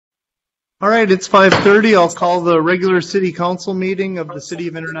All right, it's 5:30. I'll call the regular city council meeting of the City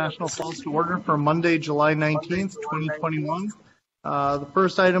of International Falls to order for Monday, July 19th, 2021. The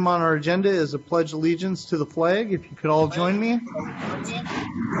first item on our agenda is a pledge allegiance to the flag. If you could all join me.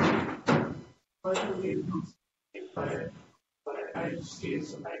 Pledge allegiance to the flag of the United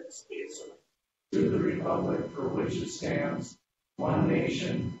States, to the republic for which it stands, one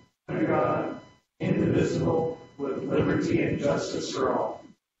nation, under God, indivisible, with liberty and justice for all.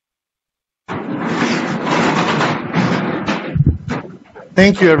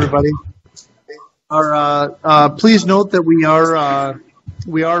 Thank you, everybody. Please note that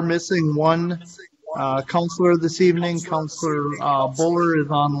we are missing one counselor this evening. Counselor Buller is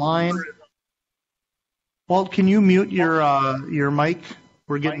online. Walt, can you mute your mic?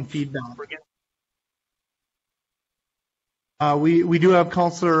 We're getting feedback. We do have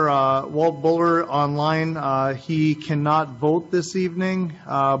Counselor Walt Buller online. He cannot vote this evening,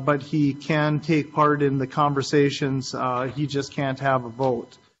 but he can take part in the conversations. He just can't have a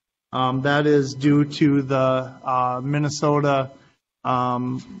vote. That is due to the Minnesota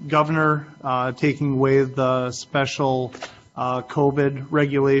governor taking away the special COVID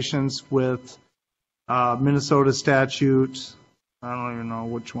regulations with Minnesota statute. I don't even know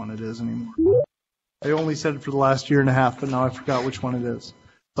which one it is anymore. I only said it for the last year and a half, but now I forgot which one it is.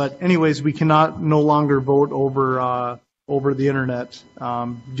 But anyways, we cannot no longer vote over the internet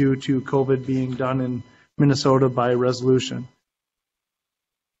due to COVID being done in Minnesota by resolution.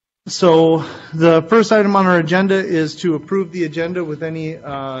 So the first item on our agenda is to approve the agenda with any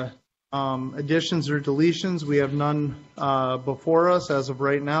additions or deletions. We have none before us as of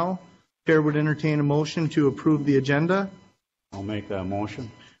right now. Chair would entertain a motion to approve the agenda. I'll make that motion.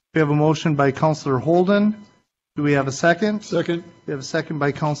 We have a motion by Councillor Holden. Do we have a second? Second. We have a second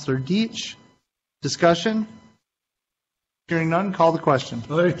by Councillor Deitch. Discussion? Hearing none, call the question.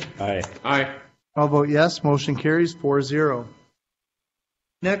 Aye. Aye. Aye. I'll vote yes. Motion carries 4-0.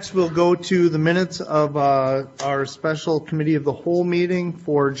 Next, we'll go to the minutes of our special committee of the whole meeting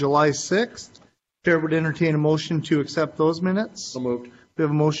for July 6th. Chair would entertain a motion to accept those minutes. So moved. We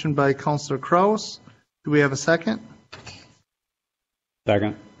have a motion by Councillor Kraus. Do we have a second?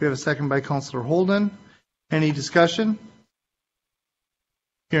 Second. We have a second by Councillor Holden. Any discussion?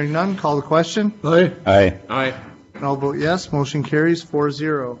 Hearing none, call the question. Aye. Aye. Aye. And I'll vote yes. Motion carries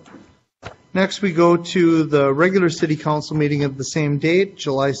 4-0. Next, we go to the regular city council meeting of the same date,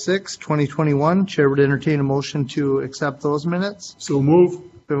 July 6, 2021. Chair would entertain a motion to accept those minutes. So move. We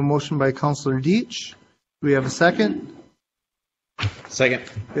have a motion by Councillor Deitch. Do we have a second? Second.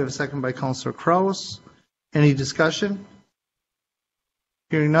 We have a second by Councillor Kraus. Any discussion?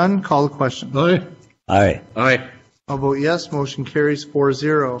 Hearing none, call the question. Aye. Aye. Aye. I'll vote yes. Motion carries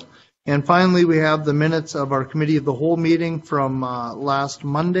 4-0. And finally, we have the minutes of our committee of the whole meeting from last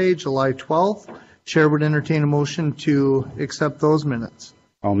Monday, July 12th. Chair would entertain a motion to accept those minutes.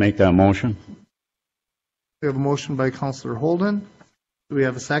 I'll make that motion. We have a motion by Councillor Holden. Do we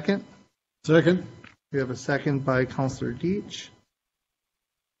have a second? Second. We have a second by Councillor Deitch.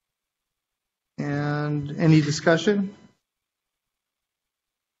 And any discussion?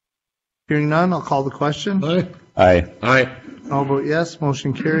 Hearing none, I'll call the question. Aye. Aye. Aye. I'll vote yes.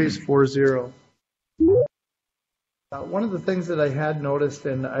 Motion carries 4-0. One of the things that I had noticed,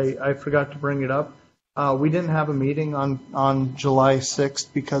 and I forgot to bring it up, we didn't have a meeting on July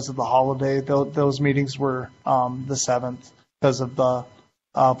 6th because of the holiday. Those meetings were the 7th because of the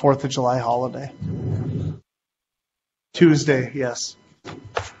 4th of July holiday. Tuesday, yes.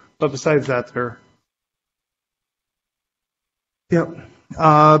 But besides that, they're... Yep.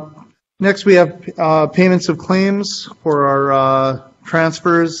 Next, we have payments of claims for our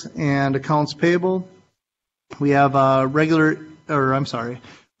transfers and accounts payable. We have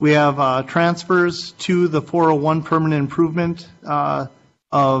we have transfers to the 401 permanent improvement of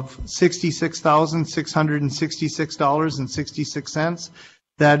 $66,666.66.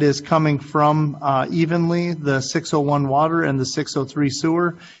 That is coming from evenly the 601 water and the 603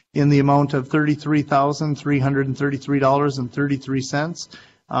 sewer in the amount of $33,333.33.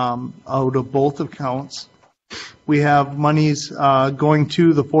 Out of both accounts. We have monies going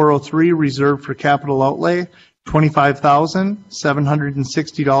to the 403 reserved for capital outlay,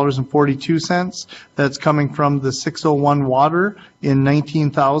 $25,760.42. That's coming from the 601 water in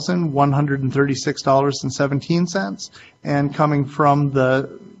 $19,136.17, and coming from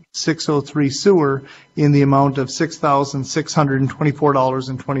the 603 sewer in the amount of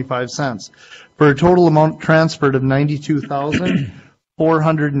 $6,624.25, for a total amount transferred of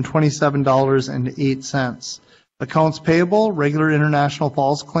 $92,427.08. Accounts payable, regular International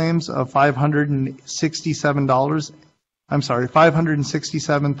Falls claims of $567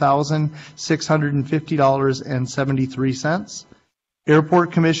 $567,650.73.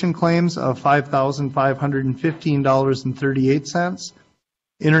 Airport Commission claims of $5,515.38.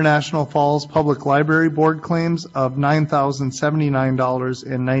 International Falls Public Library Board claims of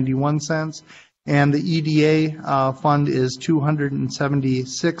 $9,079.91. And the EDA fund is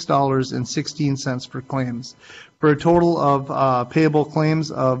 $276.16 for claims, for a total of payable claims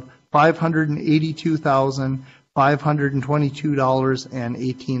of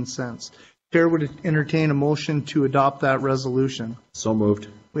 $582,522.18. Chair would entertain a motion to adopt that resolution. So moved.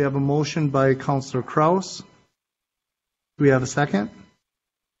 We have a motion by Councillor Kraus. Do we have a second?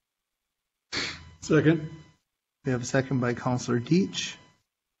 Second. We have a second by Councillor Deitch.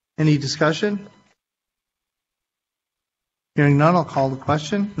 Any discussion? Hearing none, I'll call the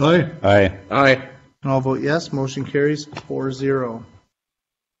question. Aye. Aye. Aye. And I'll vote yes. Motion carries 4-0.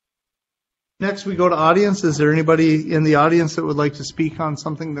 Next, we go to audience. Is there anybody in the audience that would like to speak on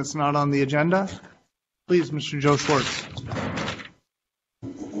something that's not on the agenda? Please, Mr. Joe Schwartz.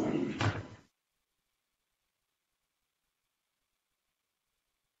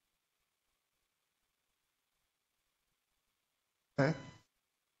 Okay.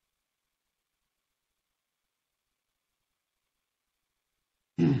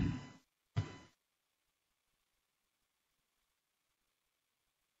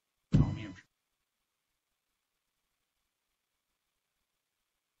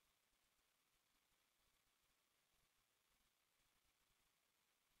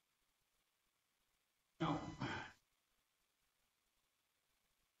 No.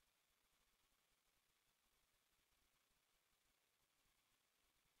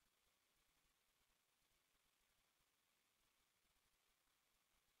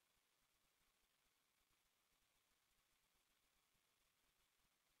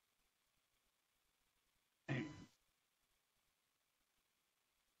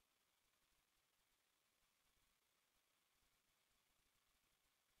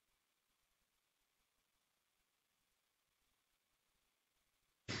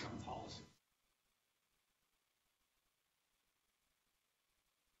 Policy.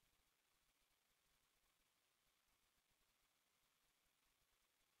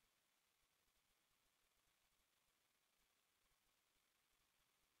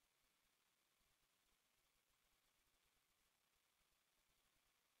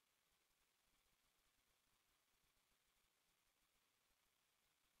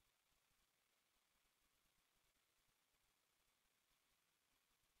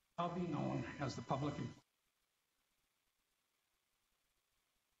 Shall be known as the public employee.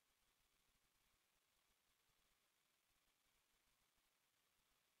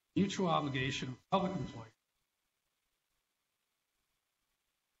 Mutual obligation of public employee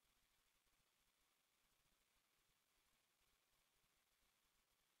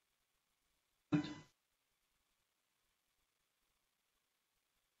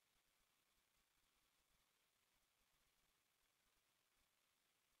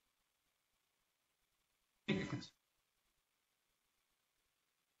take a consideration.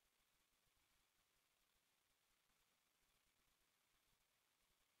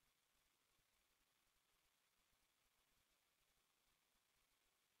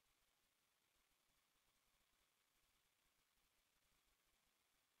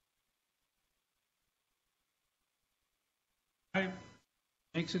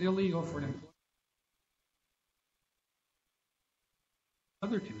 Makes it illegal for an employer.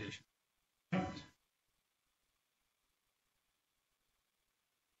 Other conditions.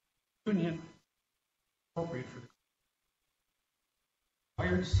 Union appropriate for the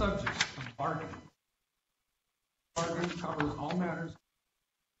required subjects of bargain. Bargain covers all matters,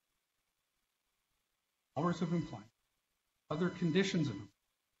 hours of employment, other conditions of employment,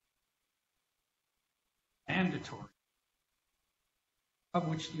 mandatory, of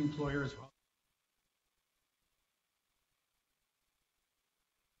which the employer is well.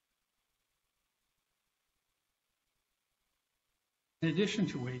 In addition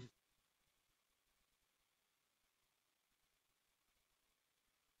to wages,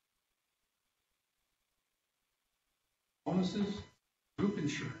 bonuses, group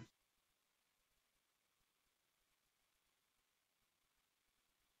insurance,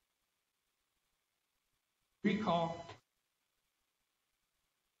 recall,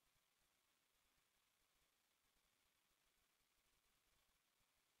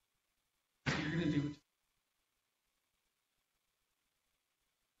 you're going to do it.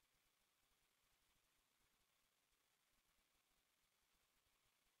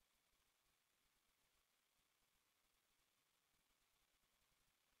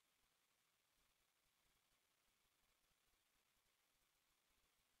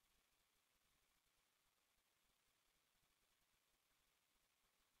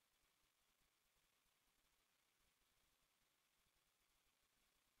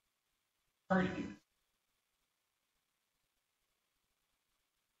 Bargaining.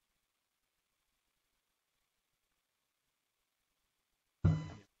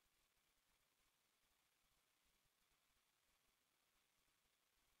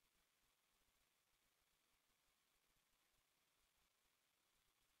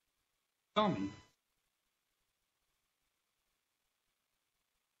 Tell me.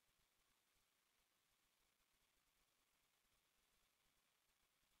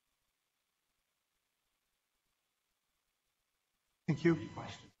 Thank you. Any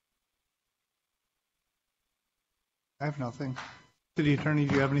questions? I have nothing. City Attorney,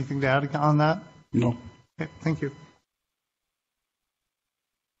 do you have anything to add on that? No. Okay, thank you.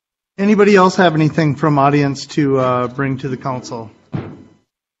 Anybody else have anything from audience to bring to the council?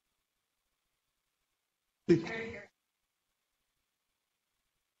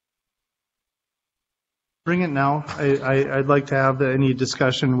 Bring it now. I'd like to have any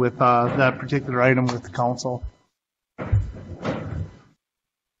discussion with that particular item with the council.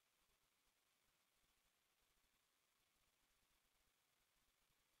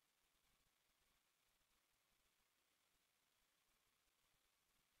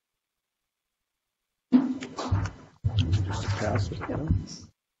 Just pass it.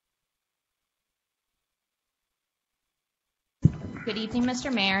 Good evening,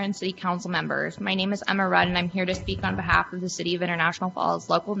 Mr. Mayor and City Council members. My name is Emma Rudd, and I'm here to speak on behalf of the City of International Falls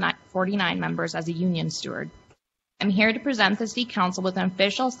Local 49 members as a union steward. I'm here to present the City Council with an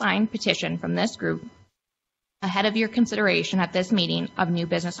official signed petition from this group ahead of your consideration at this meeting of new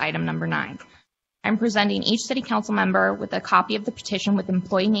business item number 9. I'm presenting each City Council member with a copy of the petition with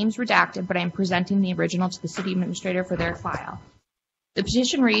employee names redacted, but I'm presenting the original to the City Administrator for their file. The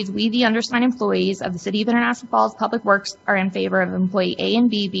petition reads, we, the undersigned employees of the City of International Falls Public Works, are in favor of employee A and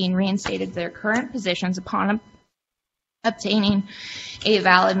B being reinstated to their current positions upon obtaining a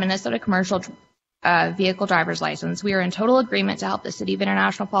valid Minnesota commercial vehicle driver's license. We are in total agreement to help the City of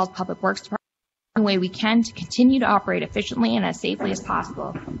International Falls Public Works Department in the way we can to continue to operate efficiently and as safely as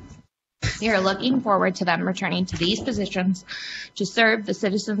possible. We are looking forward to them returning to these positions to serve the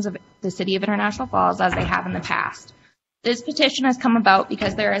citizens of the City of International Falls as they have in the past. This petition has come about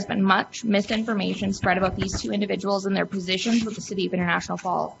because there has been much misinformation spread about these two individuals and their positions with the City of International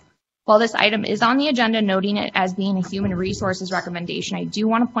Falls. While this item is on the agenda, noting it as being a Human Resources recommendation, I do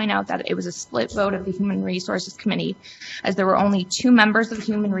want to point out that it was a split vote of the Human Resources Committee, as there were only 2 members of the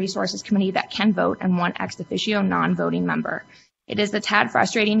Human Resources Committee that can vote and 1 ex officio non-voting member. It is a tad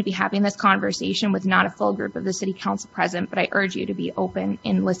frustrating to be having this conversation with not a full group of the City Council present, but I urge you to be open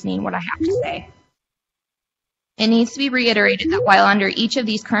in listening what I have to say. It needs to be reiterated that while under each of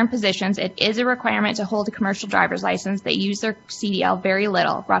these current positions, it is a requirement to hold a commercial driver's license, they use their CDL very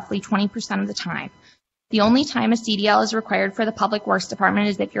little, roughly 20% of the time. The only time a CDL is required for the Public Works Department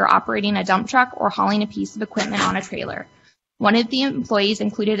is if you're operating a dump truck or hauling a piece of equipment on a trailer. One of the employees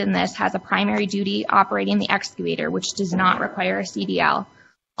included in this has a primary duty operating the excavator, which does not require a CDL.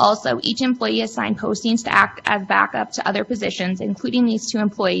 Also, each employee has signed postings to act as backup to other positions, including these 2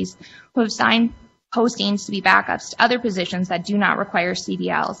 employees who have signed postings to be backups to other positions that do not require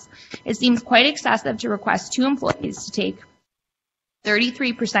CDLs. It seems quite excessive to request 2 employees to take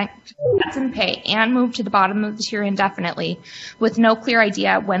 33% cuts in pay and move to the bottom of the tier indefinitely with no clear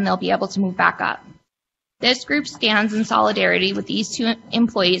idea when they'll be able to move back up. This group stands in solidarity with these 2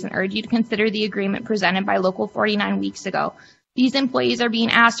 employees and urge you to consider the agreement presented by Local 49 weeks ago. These employees are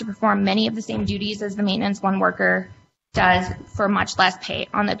being asked to perform many of the same duties as the maintenance 1 worker does for much less pay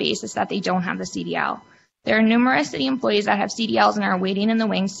on the basis that they don't have the CDL. There are numerous city employees that have CDLs and are waiting in the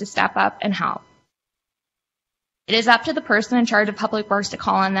wings to step up and help. It is up to the person in charge of Public Works to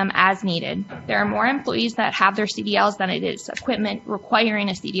call on them as needed. There are more employees that have their CDLs than it is equipment requiring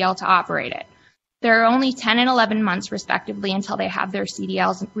a CDL to operate it. There are only 10 and 11 months respectively until they have their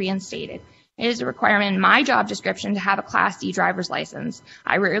CDLs reinstated. It is a requirement in my job description to have a Class D driver's license.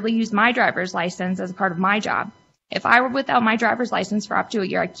 I rarely use my driver's license as a part of my job. If I were without my driver's license for up to a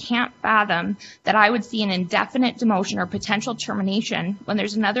year, I can't fathom that I would see an indefinite demotion or potential termination when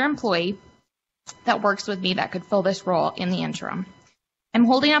there's another employee that works with me that could fill this role in the interim. I'm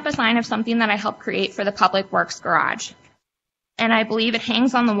holding up a sign of something that I helped create for the Public Works Garage, and I believe it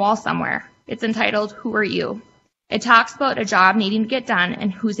hangs on the wall somewhere. It's entitled, Who Are You? It talks about a job needing to get done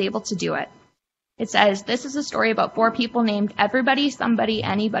and who's able to do it. It says, this is a story about 4 people named everybody, somebody,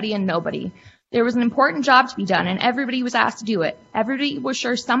 anybody, and nobody. There was an important job to be done, and everybody was asked to do it. Everybody was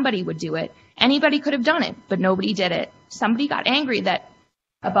sure somebody would do it. Anybody could have done it, but nobody did it. Somebody got angry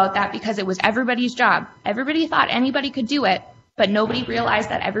about that because it was everybody's job. Everybody thought anybody could do it, but nobody realized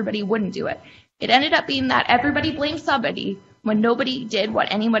that everybody wouldn't do it. It ended up being that everybody blamed somebody when nobody did what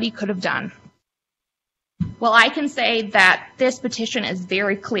anybody could have done. Well, I can say that this petition is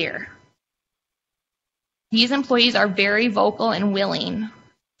very clear. These employees are very vocal and willing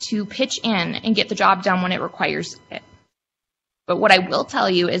to pitch in and get the job done when it requires it. But what I will tell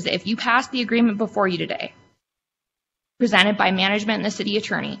you is that if you pass the agreement before you today, presented by management and the city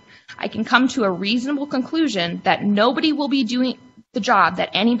attorney, I can come to a reasonable conclusion that nobody will be doing the job that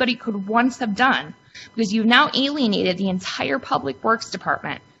anybody could once have done, because you've now alienated the entire public works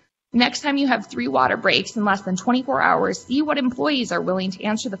department. Next time you have 3 water breaks in less than 24 hours, see what employees are willing to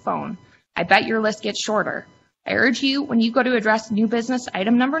answer the phone. I bet your list gets shorter. I urge you, when you go to address new business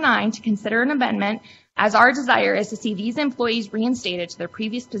item number 9, to consider an amendment, as our desire is to see these employees reinstated to their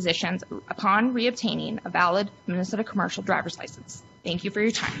previous positions upon reobtaining a valid Minnesota commercial driver's license. Thank you for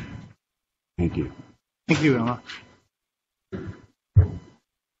your time. Thank you. Thank you, Emma.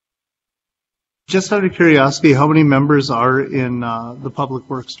 Just out of curiosity, how many members are in the Public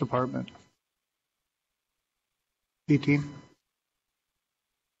Works Department? 18?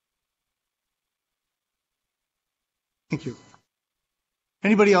 Thank you.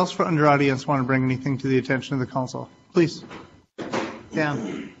 Anybody else from your audience want to bring anything to the attention of the council? Please.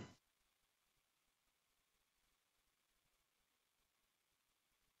 Dan.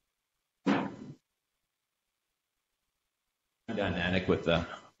 I'm Dan Nanik with the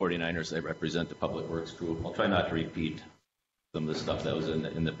 49ers. I represent the Public Works Group. I'll try not to repeat some of the stuff that was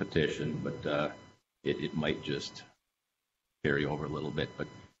in the petition, but it might just carry over a little bit. But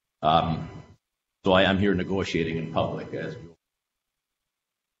so I am here negotiating in public as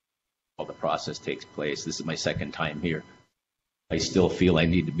all the process takes place. This is my second time here. I still feel I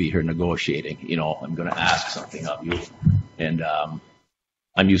need to be here negotiating. You know, I'm going to ask something of you, and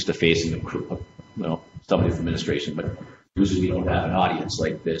I'm used to facing somebody from administration, but usually we don't have an audience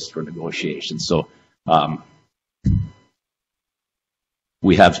like this for negotiations. So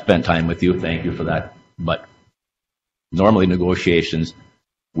we have spent time with you. Thank you for that. But normally negotiations,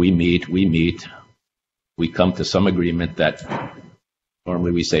 we meet, we come to some agreement that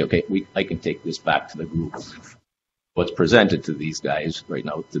normally we say, okay, I can take this back to the group. What's presented to these guys right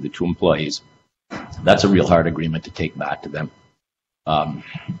now, to the 2 employees, that's a real hard agreement to take back to them.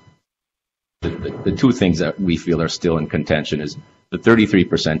 The 2 things that we feel are still in contention is the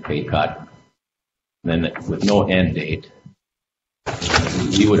 33% pay cut, and then with no end date.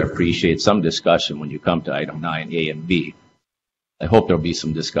 We would appreciate some discussion when you come to item 9A and B. I hope there'll be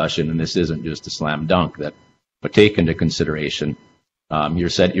some discussion, and this isn't just a slam dunk, but take into consideration. You're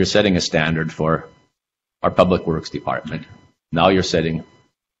setting a standard for our Public Works Department. Now you're setting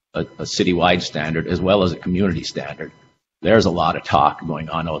a citywide standard as well as a community standard. There's a lot of talk going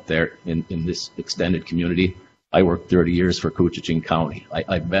on out there in this extended community. I worked 30 years for Couchiching County.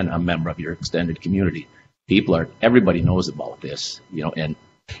 I've been a member of your extended community. Everybody knows about this, and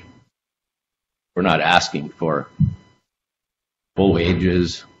we're not asking for full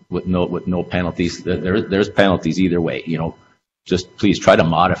wages with no penalties. There's penalties either way, Just please try to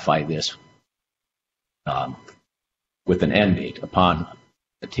modify this with an end date upon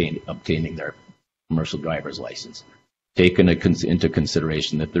obtaining their commercial driver's license. Take into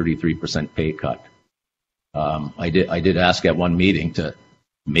consideration the 33% pay cut. I did ask at one meeting to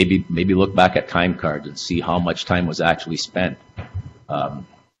maybe look back at time cards and see how much time was actually spent for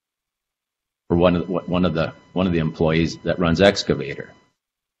one of the employees that runs excavator.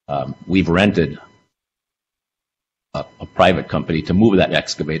 We've rented a private company to move that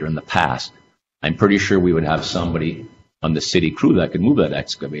excavator in the past. I'm pretty sure we would have somebody on the city crew that could move that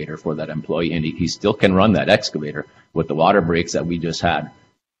excavator for that employee, and he still can run that excavator with the water breaks that we just had.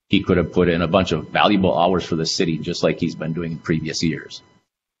 He could have put in a bunch of valuable hours for the city, just like he's been doing in previous years.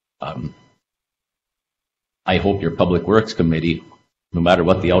 I hope your Public Works Committee, no matter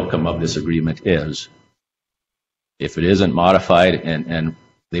what the outcome of this agreement is, if it isn't modified and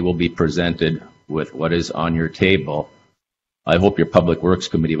they will be presented with what is on your table, I hope your Public Works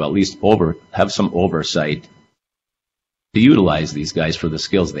Committee will at least have some oversight to utilize these guys for the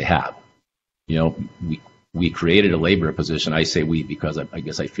skills they have. We created a labor position. I say we because I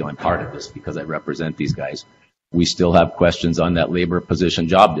guess I feel I'm part of this because I represent these guys. We still have questions on that labor position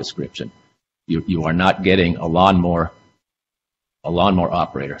job description. You are not getting a lawnmower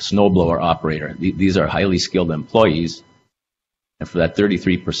operator, snowblower operator. These are highly skilled employees, and for that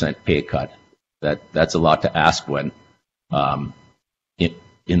 33% pay cut, that's a lot to ask when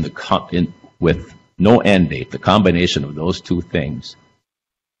with no end date, the combination of those 2 things,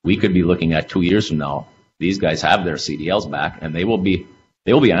 we could be looking at 2 years from now. These guys have their CDLs back, and they will be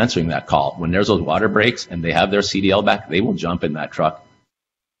answering that call. When there's those water breaks and they have their CDL back, they will jump in that truck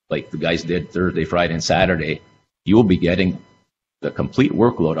like the guys did Thursday, Friday, and Saturday. You will be getting the complete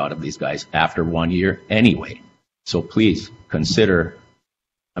workload out of these guys after 1 year anyway. So please consider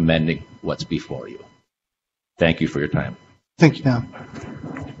amending what's before you. Thank you for your time. Thank you, Dan.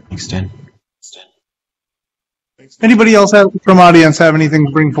 Thanks, Dan. Anybody else from audience have anything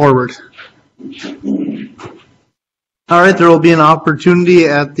to bring forward? All right, there will be an opportunity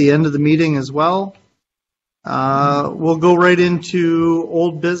at the end of the meeting as well. We'll go right into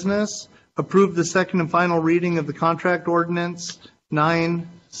old business. Approve the second and final reading of the contract ordinance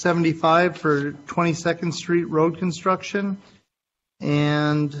 975 for 22nd Street road construction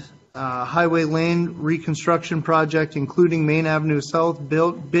and Highway Lane reconstruction project, including Main Avenue South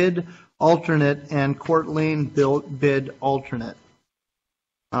bid alternate and Court Lane bid alternate.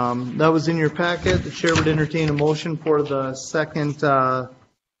 That was in your packet. The chair would entertain a motion for the second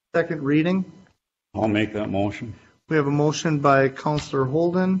reading. I'll make that motion. We have a motion by Councillor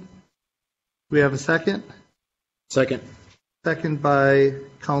Holden. We have a second. Second. Second by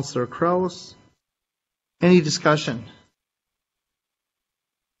Councillor Kraus. Any discussion?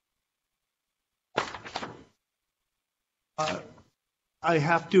 I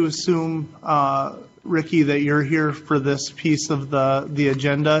have to assume, Ricky, that you're here for this piece of the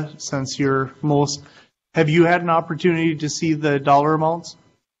agenda since you're most. Have you had an opportunity to see the dollar amounts?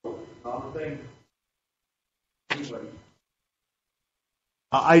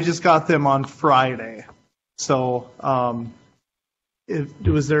 I just got them on Friday. So,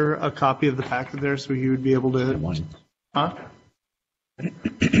 was there a copy of the packet there so you would be able to? Huh?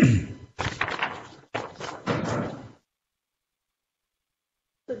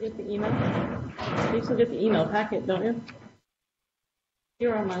 Get the email. You still get the email packet, don't you?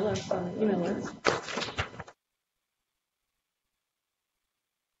 You're on my list, on the email list.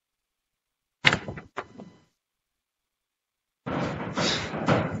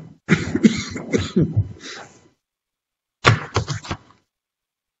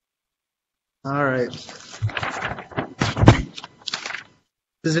 All right.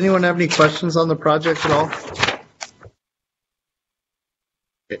 Does anyone have any questions on the project at all?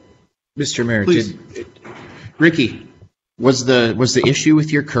 Mr. Mayor, Please. Ricky, was the issue with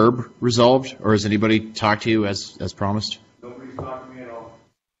your curb resolved, or has anybody talked to you as promised? Nobody's talked to me at all.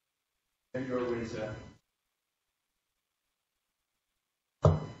 And you're what he said.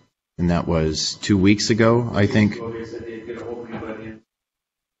 And that was 2 weeks ago, I think, So they said they'd get a hold of me by the end.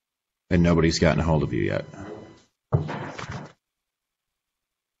 and nobody's gotten a hold of you yet.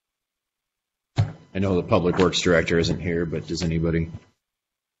 I know the Public Works Director isn't here, but does anybody?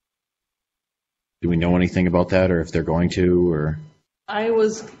 Do we know anything about that, or if they're going to, or? I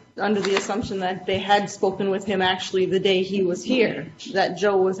was under the assumption that they had spoken with him actually the day he was here, that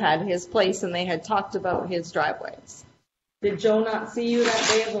Joe had his place and they had talked about his driveways. Did Joe not see you that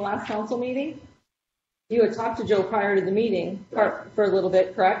day of the last council meeting? You had talked to Joe prior to the meeting for a little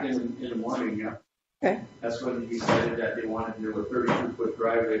bit, correct? In the morning, yeah. Okay. That's when he decided that they wanted to do a 32-foot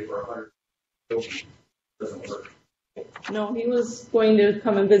driveway for 100. Doesn't work. No, he was going to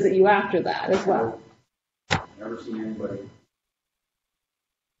come and visit you after that as well. Never seen anybody.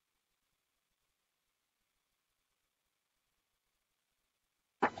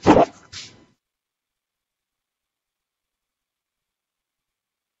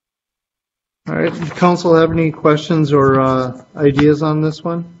 All right. Does council have any questions or ideas on this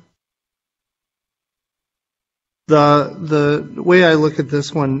one? The way I look at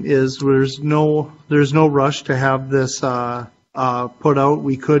this one is there's no rush to have this put out.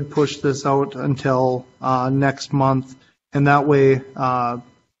 We could push this out until next month, and that way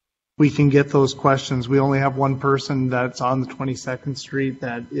we can get those questions. We only have one person that's on the 22nd Street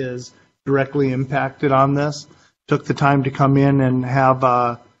that is directly impacted on this. Took the time to come in and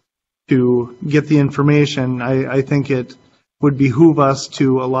have to get the information. I think it would behoove us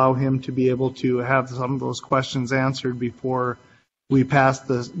to allow him to be able to have some of those questions answered before we pass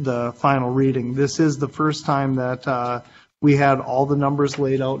the final reading. This is the first time that we had all the numbers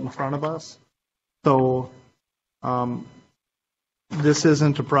laid out in front of us. So this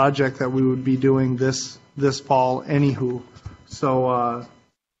isn't a project that we would be doing this fall anywho. So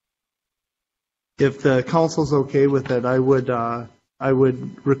if the council's okay with it, I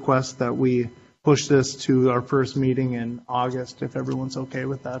would request that we push this to our first meeting in August, if everyone's okay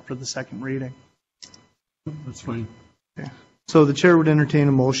with that for the second reading. That's fine. Okay. So the chair would entertain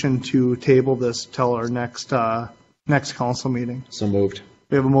a motion to table this till our next council meeting. So moved.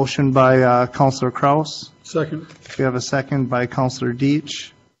 We have a motion by Councillor Kraus. Second. We have a second by Councillor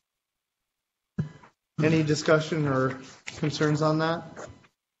Deitch. Any discussion or concerns on that?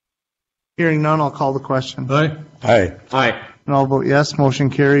 Hearing none, I'll call the question. Aye. Aye. Aye. And I'll vote yes. Motion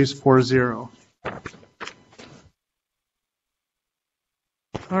carries 4-0.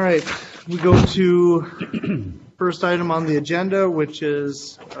 All right, we go to first item on the agenda, which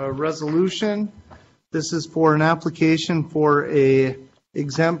is a resolution. This is for an application for a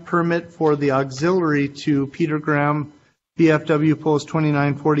exempt permit for the auxiliary to Peter Graham VFW Post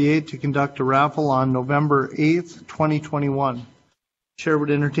 2948 to conduct a raffle on November 8th, 2021. Chair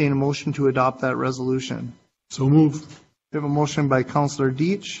would entertain a motion to adopt that resolution. So moved. We have a motion by Councillor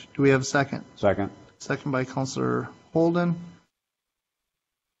Deitch. Do we have a second? Second. Second by Councillor Holden.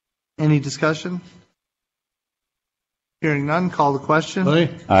 Any discussion? Hearing none, call the question.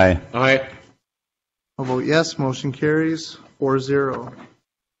 Aye. Aye. I'll vote yes, motion carries 4-0.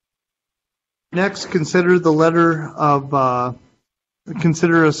 Next, consider the letter of,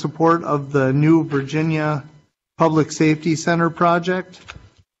 consider a support of the new Virginia Public Safety Center project.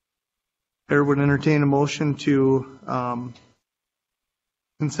 Chair would entertain a motion to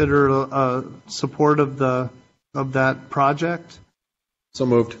consider a support of that project. So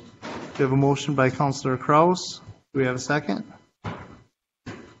moved. We have a motion by Councillor Kraus. Do we have a second?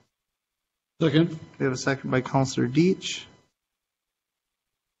 Second. We have a second by Councillor Deitch.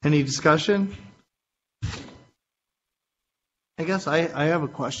 Any discussion? I guess I have a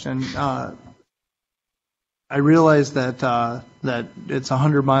question. I realize that that it's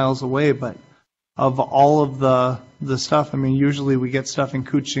 100 miles away, but of all of the stuff, I mean, usually we get stuff in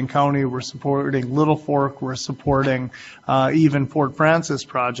Coochin County. We're supporting Little Fork. We're supporting even Fort Francis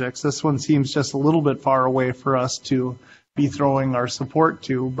projects. This one seems just a little bit far away for us to be throwing our support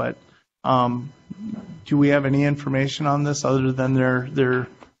to, but do we have any information on this other than they're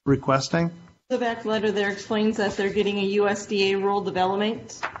requesting? The back letter there explains that they're getting a USDA Rural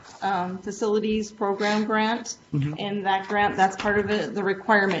Development Facilities Program grant, and that grant, that's part of it. The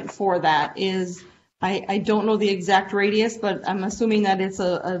requirement for that is, I don't know the exact radius, but I'm assuming that it's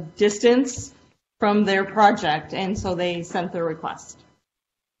a distance from their project, and so they sent their request.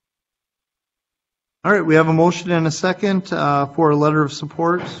 All right, we have a motion and a second for a letter of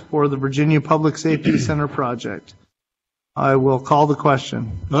support for the Virginia Public Safety Center project. I will call the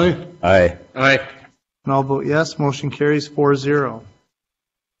question. Aye. Aye. Aye. And I'll vote yes. Motion carries 4-0.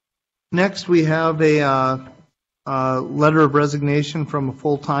 Next, we have a letter of resignation from a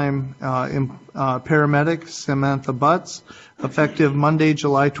full-time paramedic, Samantha Butts, effective Monday,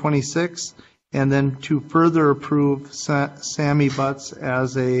 July 26th, and then to further approve Sammy Butts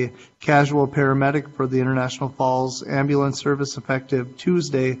as a casual paramedic for the International Falls Ambulance Service, effective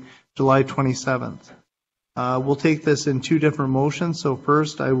Tuesday, July 27th. We'll take this in two different motions. So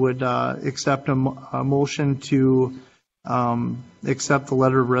first, I would accept a motion to accept the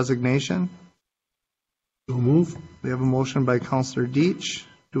letter of resignation. So move. We have a motion by Councillor Deitch.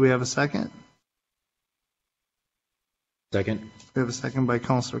 Do we have a second? Second. We have a second by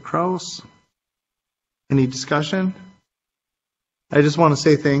Councillor Kraus. Any discussion? I just want to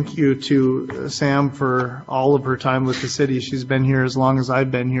say thank you to Sam for all of her time with the city. She's been here as long as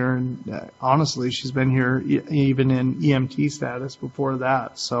I've been here, and honestly, she's been here even in EMT status before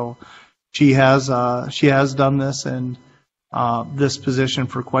that. So she has done this and this position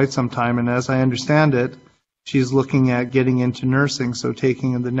for quite some time, and as I understand it, she's looking at getting into nursing, so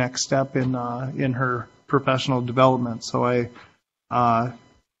taking the next step in her professional development. So I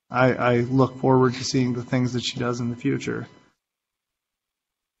look forward to seeing the things that she does in the future.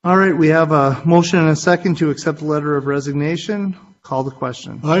 All right, we have a motion and a second to accept the letter of resignation. Call the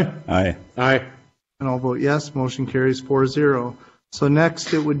question. Aye. Aye. Aye. And I'll vote yes. Motion carries 4-0. So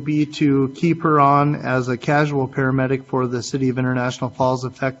next, it would be to keep her on as a casual paramedic for the City of International Falls,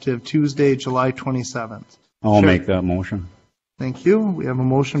 effective Tuesday, July 27th. I'll make that motion. Thank you. We have a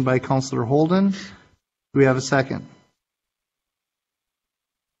motion by Councillor Holden. Do we have a second?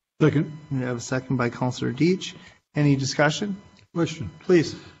 Second. We have a second by Councillor Deitch. Any discussion? Question.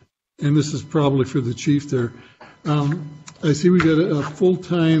 Please. And this is probably for the chief there. I see we got a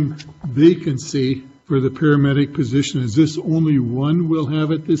full-time vacancy for the paramedic position. Is this only one we'll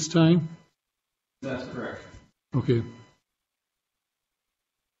have at this time? That's correct. Okay.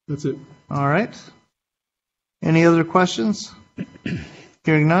 That's it. All right. Any other questions?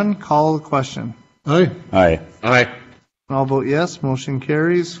 Hearing none, call the question. Aye. Aye. Aye. And I'll vote yes. Motion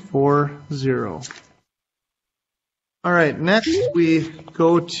carries 4-0. All right. Next, we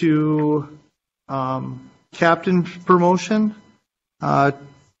go to captain promotion.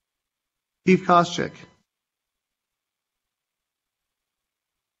 Chief Koscheck.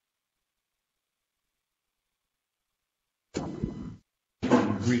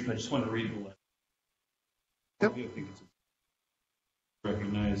 Brief, I just want to read the letter. Yep. I think it's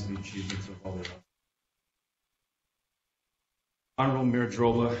recognize the achievements of all the Honorable Mayor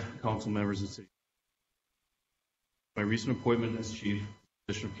Drola, council members, and city. My recent appointment as chief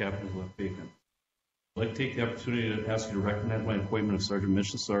position of captain is left vacant. I'd like to take the opportunity to ask you to recommend my appointment of Sergeant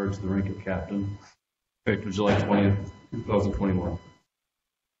Mitch Lassard to the rank of captain, effective July 20th, 2021.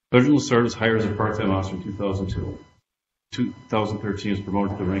 Sergeant Lassard was hired as a part-time officer in 2002. 2013 he was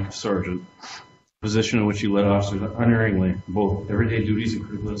promoted to the rank of sergeant, a position in which he led officers unerringly in both everyday duties and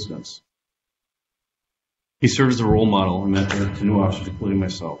critical incidents. He served as a role model and mentor to new officers, including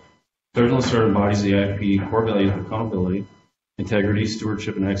myself. Sergeant Lassard embodies the IFP core values of accountability, integrity,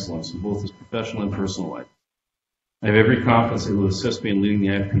 stewardship, and excellence in both his professional and personal life. I have every confidence that he will assist me in leading the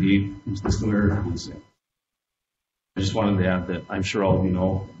IFPD into this new era of policing. I just wanted to add that I'm sure all of you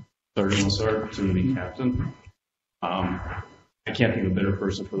know Sergeant Lassard, soon to be captain. I can't think of a better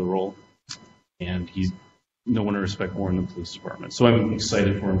person for the role, and he's no one to respect more in the police department. So I'm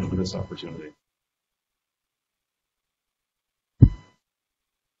excited for him for this opportunity.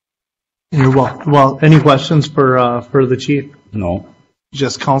 You're welcome. Well, any questions for the chief? No.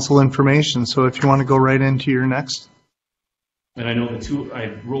 Just council information. So if you want to go right into your next. And I know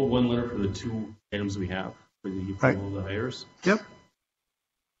I wrote one letter for the two items we have for the approval of the hires. Yep.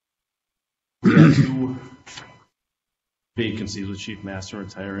 We have two vacancies with Chief Master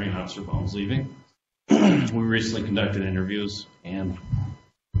retiring and Officer Baums leaving. We recently conducted interviews, and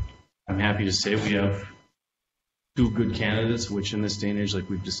I'm happy to say we have two good candidates, which in this day and age, like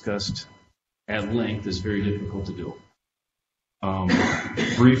we've discussed at length, is very difficult to do.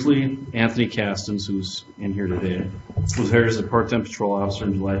 Briefly, Anthony Castens, who's in here today, was hired as a part-time patrol officer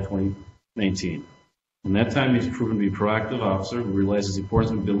in July 2019. In that time, he's proven to be a proactive officer who realizes the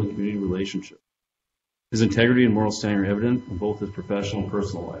importance of building community relationships. His integrity and moral standing are evident in both his professional and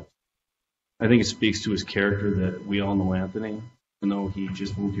personal life. I think it speaks to his character that we all know Anthony, even though he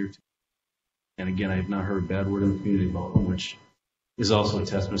just moved here. And again, I have not heard a bad word in the community about him, which is also a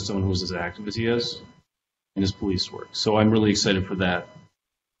testament to someone who's as active as he is in his police work. So I'm really excited for that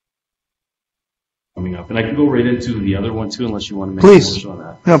coming up. And I can go right into the other one too, unless you want to make a motion on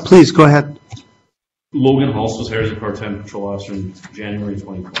that. No, please go ahead. Logan Hulse was hired as a part-time patrol officer in January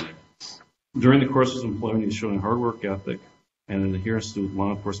 2020. During the course of his employment, he's showing hard work ethic and an adherence to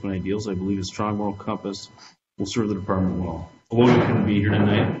law enforcement ideals. I believe his strong moral compass will serve the department well. Logan couldn't be here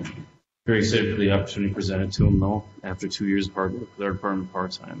tonight. Very excited for the opportunity presented to him, though, after 2 years of hard work with our department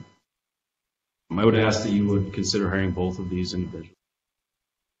part-time. I would ask that you would consider hiring both of these individuals.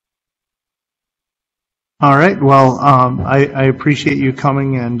 All right. Well, I appreciate you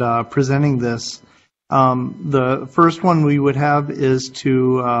coming and presenting this. The first one we would have is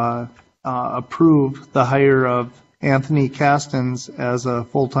to approve the hire of Anthony Castens as a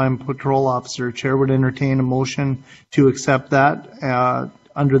full-time patrol officer. Chair would entertain a motion to accept that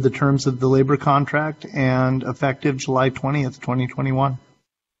under the terms of the labor contract and effective July 20th, 2021.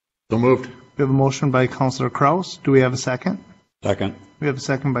 So moved. We have a motion by Councillor Kraus. Do we have a second? Second. We have a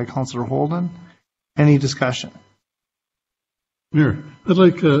second by Councillor Holden. Any discussion? Mayor, I'd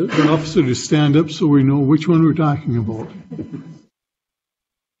like the officer to stand up so we know which one we're talking about.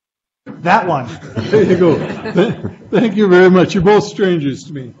 That one. There you go. Thank you very much. You're both strangers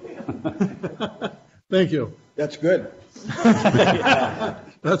to me. Thank you. That's good.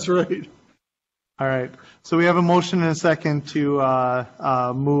 That's right. All right. So we have a motion and a second to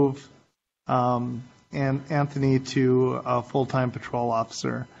move Anthony to a full-time patrol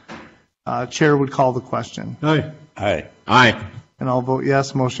officer. Chair would call the question. Aye. Aye. Aye. And I'll vote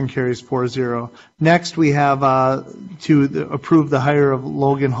yes. Motion carries 4-0. Next, we have to approve the hire of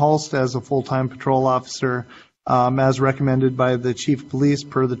Logan Hulse as a full-time patrol officer as recommended by the Chief of Police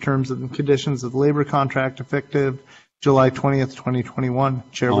per the terms and conditions of the labor contract effective July 20th, 2021.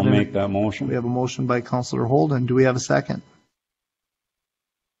 Chair I'll would make that motion. We have a motion by Councillor Holden. Do we have a second?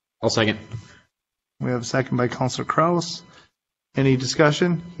 I'll second. We have a second by Councillor Kraus. Any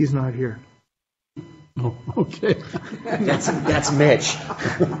discussion? He's not here. Oh, okay. That's Mitch.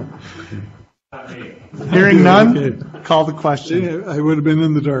 Hearing none, Okay. call the question. Yeah, I would have been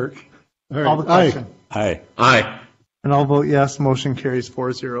in the dark. All right. Call the question. Aye. Aye. And I'll vote yes. Motion carries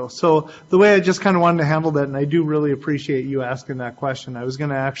 4-0. So the way I just kind of wanted to handle that, and I do really appreciate you asking that question. I was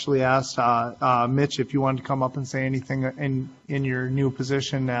going to actually ask Mitch if you wanted to come up and say anything in your new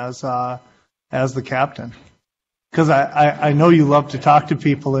position as the captain, because I know you love to talk to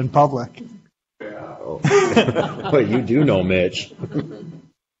people in public. Well, you do know Mitch.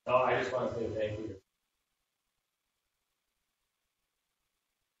 No, I just want to say thank you.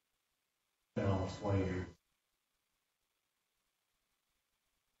 Been almost 20 years.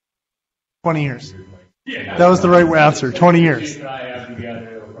 20 years. Yeah. That was the right answer. 20 years.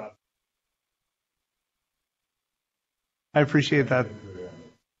 I appreciate that.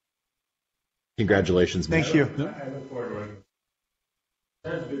 Congratulations, Mitch. Thank you. I look forward to working.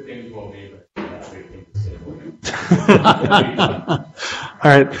 There's good things about me, but that's a good thing to say.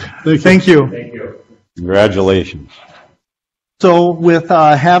 All right, thank you. Thank you. Congratulations. So with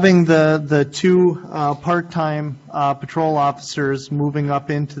having the two part-time patrol officers moving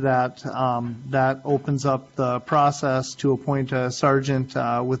up into that, that opens up the process to appoint a sergeant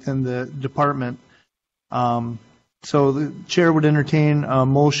within the department. So the chair would entertain a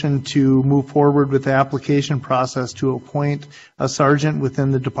motion to move forward with the application process to appoint a sergeant within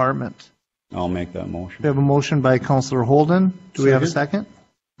the department. I'll make that motion. We have a motion by Councillor Holden. Do we have a second?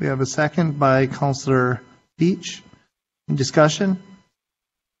 We have a second by Councillor Beach. Discussion?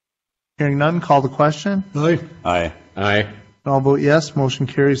 Hearing none, call the question. Aye. Aye. Aye. I'll vote yes. Motion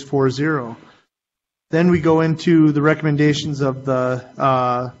carries 4-0. Then we go into the recommendations of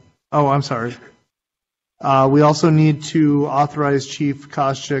the, I'm sorry. We also need to authorize Chief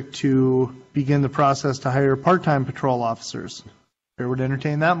Koscheck to begin the process to hire part-time patrol officers. Chair would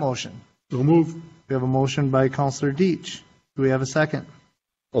entertain that motion. So move. We have a motion by Councillor Deitch. Do we have a second?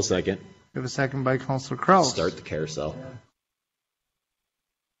 I'll second. We have a second by Councillor Kraus. Start the carousel.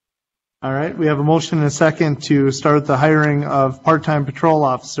 All right, we have a motion and a second to start the hiring of part-time patrol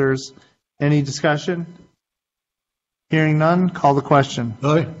officers. Any discussion? Hearing none, call the question.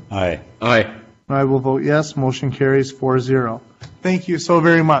 Aye. Aye. Aye. I will vote yes. Motion carries 4-0. Thank you so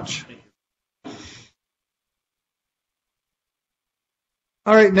very much.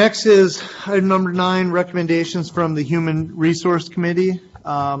 All right, next is item number 9, recommendations from the Human Resource Committee.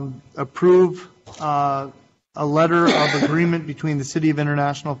 Approve a letter of agreement between the City of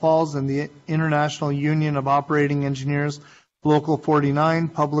International Falls and the International Union of Operating Engineers, Local 49,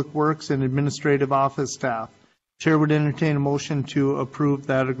 Public Works and Administrative Office staff. Chair would entertain a motion to approve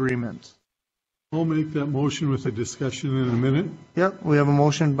that agreement. I'll make that motion with a discussion in a minute. Yep, we have a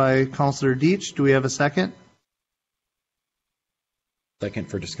motion by Councillor Deitch. Do we have a second? Second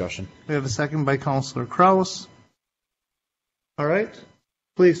for discussion. We have a second by Councillor Kraus. All right,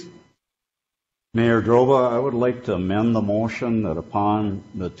 please. Mayor Droba, I would like to amend the motion that upon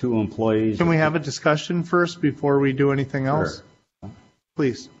the two employees. Can we have a discussion first before we do anything else? Sure.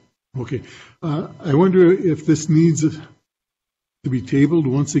 Please. Okay. I wonder if this needs to be tabled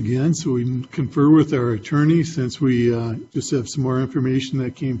once again so we can confer with our attorney since we just have some more information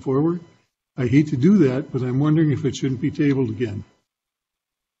that came forward. I hate to do that, but I'm wondering if it shouldn't be tabled again.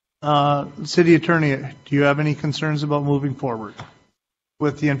 City Attorney, do you have any concerns about moving forward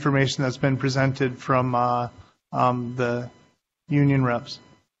with the information that's been presented from the union reps?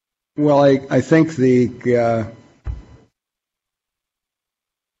 Well, I think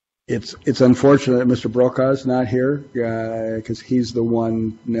it's unfortunate that Mr. Brokaw is not here because he's the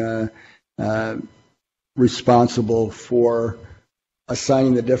one responsible for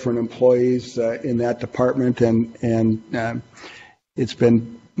assigning the different employees in that department, and it's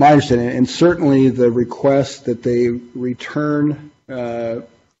been my understanding, and certainly the request that they return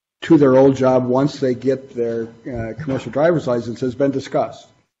to their old job once they get their commercial driver's license has been discussed.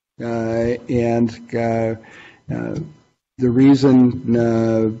 And the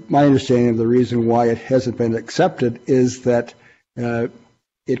reason, my understanding of the reason why it hasn't been accepted is that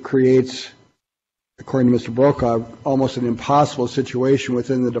it creates, according to Mr. Brokaw, almost an impossible situation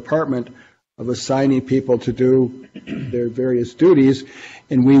within the department of assigning people to do their various duties,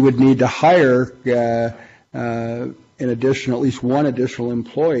 and we would need to hire an additional, at least one additional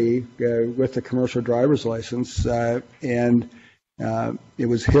employee with a commercial driver's license, and it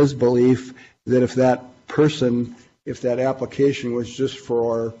was his belief that if that person, if that application was just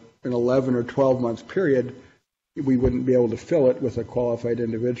for an 11 or 12 month period, we wouldn't be able to fill it with a qualified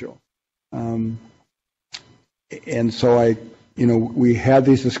individual. And so we had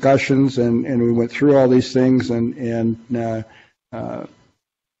these discussions and we went through all these things, and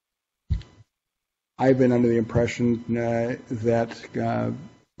I've been under the impression that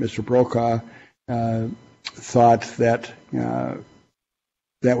Mr. Brokaw thought that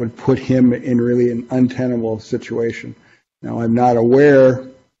that would put him in really an untenable situation. Now, I'm not aware,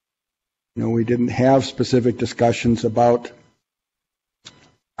 we didn't have specific discussions about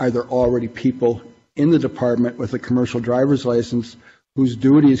are there already people in the department with a commercial driver's license whose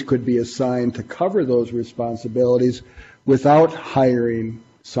duties could be assigned to cover those responsibilities without hiring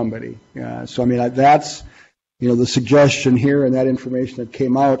somebody. So, I mean, that's, the suggestion here and that information that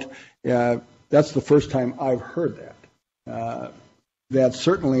came out, that's the first time I've heard that. That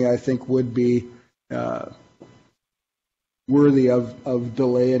certainly, I think, would be worthy of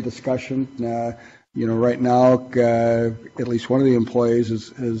delay and discussion. Right now, at least one of the employees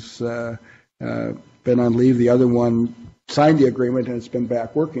has been on leave. The other one signed the agreement and it's been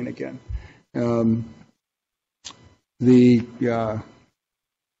back working again.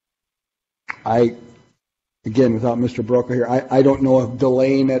 Again, without Mr. Broca here, I don't know if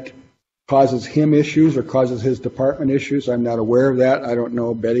delaying it causes him issues or causes his department issues. I'm not aware of that. I don't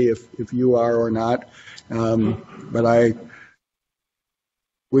know, Betty, if you are or not. But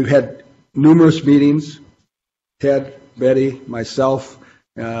we've had numerous meetings, Ted, Betty, myself.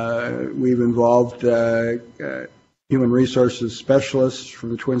 We've involved human resources specialists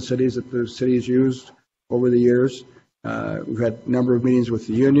from the Twin Cities that the city's used over the years. We've had a number of meetings with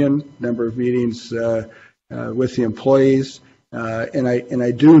the union, number of meetings with the employees. And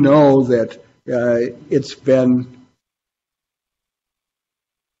I do know that it's been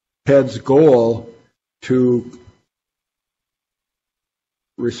Ted's goal to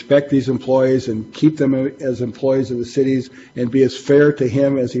respect these employees and keep them as employees of the cities and be as fair to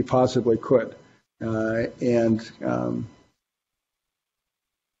him as he possibly could. I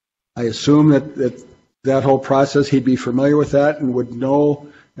assume that whole process, he'd be familiar with that and would know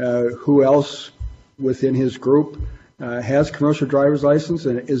who else within his group has commercial driver's license,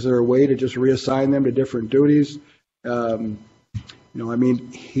 and is there a way to just reassign them to different duties?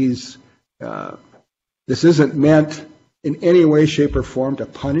 This isn't meant in any way, shape, or form to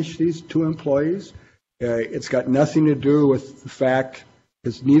punish these two employees. It's got nothing to do with the fact,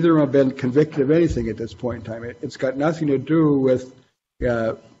 because neither of them have been convicted of anything at this point in time. It's got nothing to do with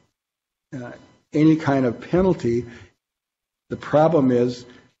any kind of penalty. The problem is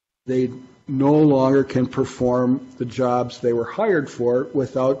they no longer can perform the jobs they were hired for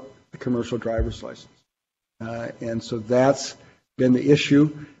without a commercial driver's license. And so that's been the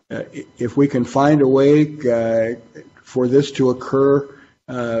issue. If we can find a way for this to occur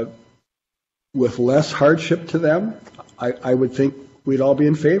with less hardship to them, I would think we'd all be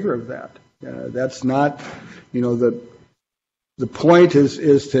in favor of that. That's not, the point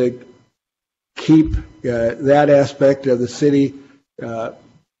is to keep that aspect of the city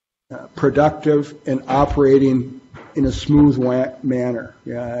productive and operating in a smooth manner.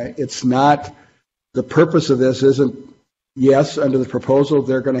 It's not, the purpose of this isn't, yes, under the proposal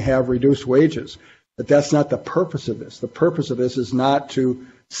they're going to have reduced wages, but that's not the purpose of this. The purpose of this is not to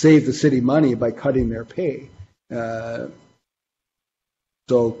save the city money by cutting their pay.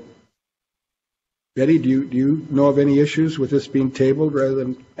 So, Betty, do you know of any issues with this being tabled rather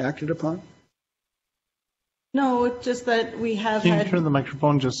than acted upon? No, it's just that we have Can had. you turn the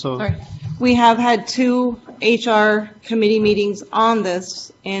microphone just so? Sorry. We have had 2 HR committee meetings on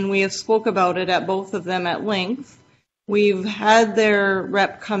this, and we have spoke about it at both of them at length. We've had their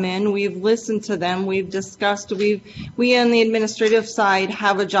rep come in. We've listened to them. We've discussed. We on the administrative side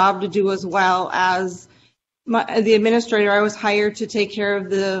have a job to do as well as the administrator. I was hired to take care of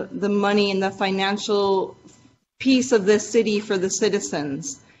the money and the financial piece of this city for the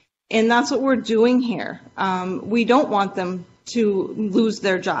citizens. And that's what we're doing here. We don't want them to lose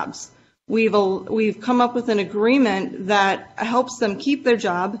their jobs. We've come up with an agreement that helps them keep their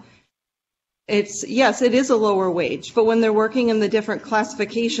job. Yes, it is a lower wage, but when they're working in the different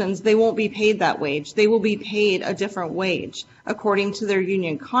classifications, they won't be paid that wage. They will be paid a different wage according to their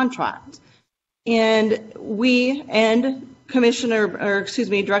union contract. And Director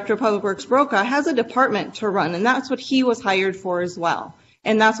of Public Works Broca has a department to run, and that's what he was hired for as well.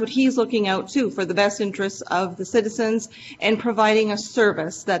 And that's what he's looking out to, for the best interests of the citizens and providing a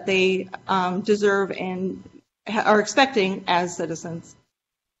service that they deserve and are expecting as citizens.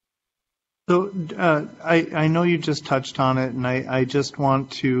 So I know you just touched on it, and I just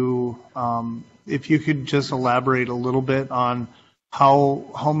want to, if you could just elaborate a little bit on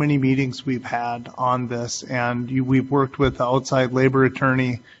how many meetings we've had on this, and we've worked with the outside labor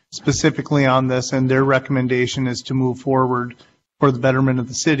attorney specifically on this, and their recommendation is to move forward for the betterment of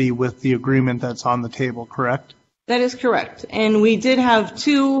the city with the agreement that's on the table, correct? That is correct. And we did have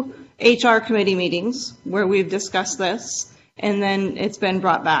 2 HR committee meetings where we've discussed this, and then it's been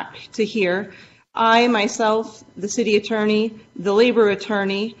brought back to here. I, myself, the city attorney, the labor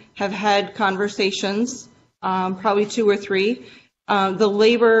attorney have had conversations, probably 2 or 3. The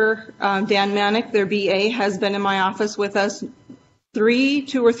labor, Dan Manick, their BA, has been in my office with us 2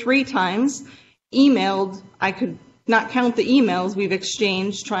 or 3 times, emailed. I could not count the emails we've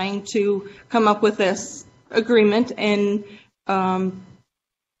exchanged trying to come up with this agreement and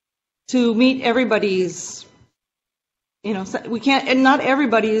to meet everybody's, we can't, and not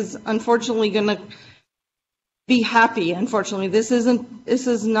everybody is unfortunately going to be happy. Unfortunately, it's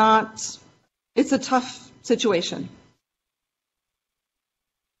a tough situation.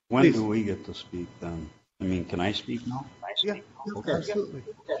 When Please. do we get to speak then? Can I speak now? Yeah, Okay. absolutely.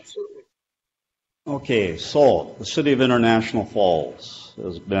 Okay, so the City of International Falls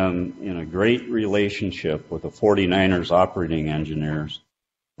has been in a great relationship with the 49ers operating engineers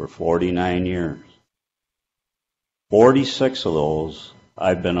for 49 years. 46 of those,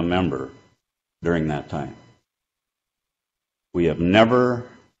 I've been a member during that time. We have never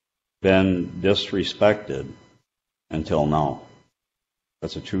been disrespected until now.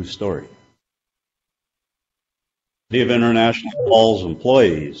 That's a true story. City of International Falls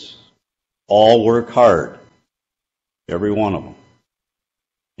employees all work hard, every one of them.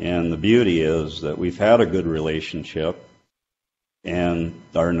 And the beauty is that we've had a good relationship, and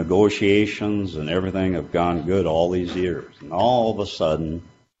our negotiations and everything have gone good all these years. And all of a sudden,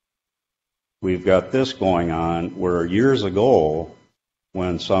 we've got this going on where years ago,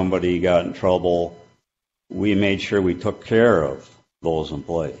 when somebody got in trouble, we made sure we took care of those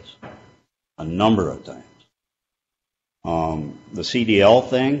employees a number of times. The CDL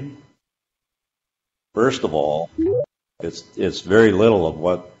thing, first of all, it's very little of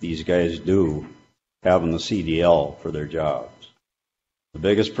what these guys do having the CDL for their jobs. The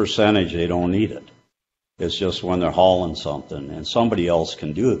biggest percentage, they don't need it. It's just when they're hauling something, and somebody else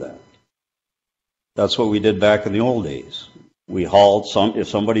can do that. That's what we did back in the old days. We hauled if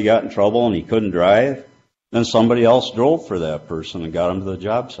somebody got in trouble and he couldn't drive, then somebody else drove for that person and got him to the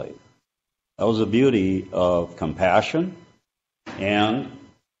job site. That was the beauty of compassion and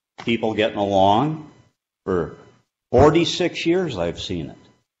people getting along. For 46 years I've seen it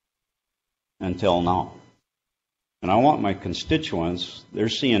until now. And I want my constituents, they're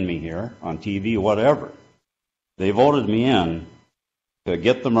seeing me here on TV, whatever. They voted me in to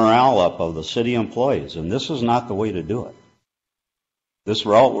get the morale up of the city employees, and this is not the way to do it. This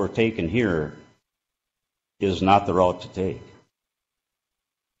route we're taking here is not the route to take.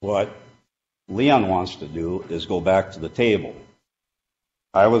 What Leon wants to do is go back to the table.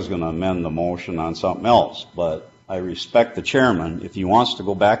 I was going to amend the motion on something else, but I respect the chairman. If he wants to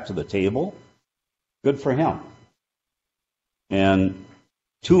go back to the table, good for him. And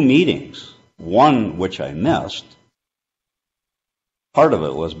 2 meetings, one which I missed, part of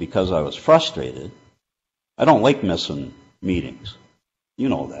it was because I was frustrated. I don't like missing meetings. You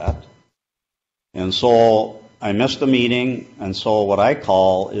know that. And so I missed a meeting, and so what I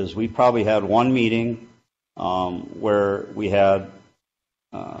call is we probably had one meeting where we had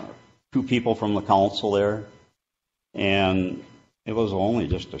 2 people from the council there, and it was only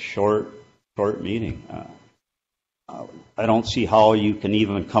just a short meeting. I don't see how you can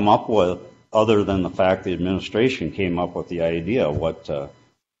even come up with, other than the fact the administration came up with the idea of what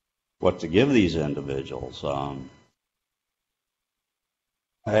to give these individuals.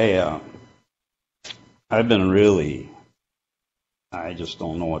 I've been really, I just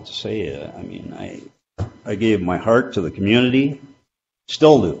don't know what to say. I mean, I gave my heart to the community,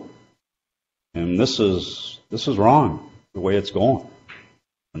 still do. And this is wrong, the way it's going.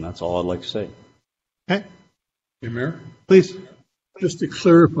 And that's all I'd like to say. Okay. Hey, Mayor? Please. Just to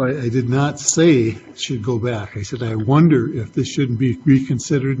clarify, I did not say it should go back. I said I wonder if this shouldn't be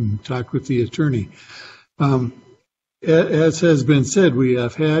reconsidered and talk with the attorney. As has been said, we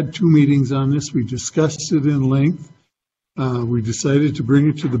have had 2 meetings on this. We discussed it in length. We decided to bring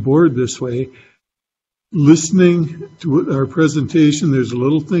it to the board this way. Listening to our presentation, there's a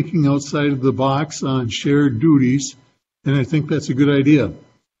little thinking outside of the box on shared duties, and I think that's a good idea.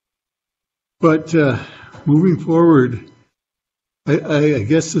 But moving forward, I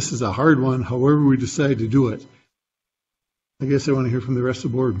guess this is a hard one, however we decide to do it. I guess I want to hear from the rest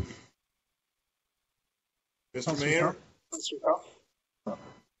of the board. Mr. Mayor?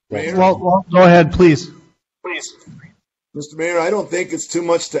 Well, go ahead, please. Mr. Mayor, I don't think it's too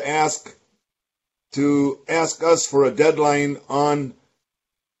much to ask us for a deadline on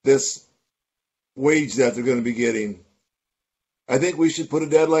this wage that they're going to be getting. I think we should put a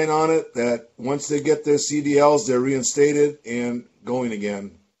deadline on it that once they get their CDLs, they're reinstated and going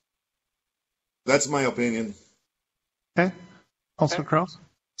again. That's my opinion. Okay. Councilor Kraus?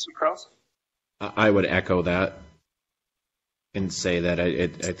 I would echo that and say that I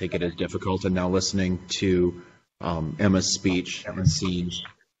think it is difficult. And now listening to Emma's speech and seeing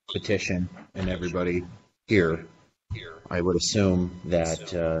petition and everybody here, I would assume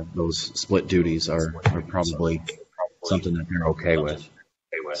that those split duties are probably something that they're okay with.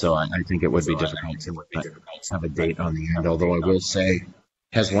 So I think it would be difficult to have a date on the end, although I will say,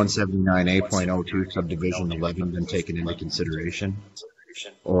 has 179A.02 subdivision 11 been taken into consideration?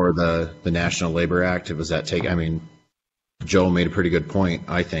 Or the National Labor Act, was that taken? I mean, Joe made a pretty good point,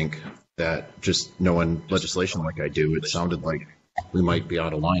 I think, that just knowing legislation like I do, it sounded like we might be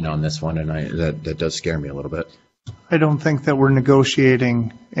out of line on this one, and that does scare me a little bit. I don't think that we're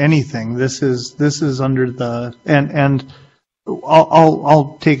negotiating anything. This is under the and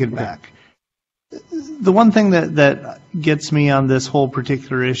I'll take it back. the one thing that gets me on this whole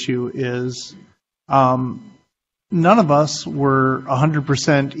particular issue is none of us were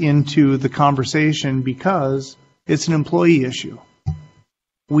 100% into the conversation because it's an employee issue.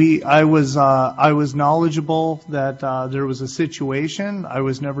 I was knowledgeable that there was a situation. I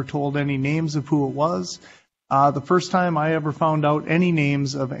was never told any names of who it was. The first time I ever found out any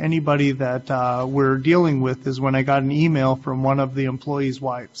names of anybody that we're dealing with is when I got an email from one of the employees'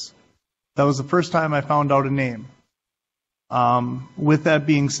 wives. That was the first time I found out a name. With that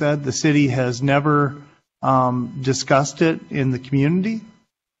being said, the city has never discussed it in the community.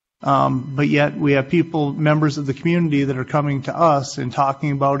 But yet we have members of the community that are coming to us and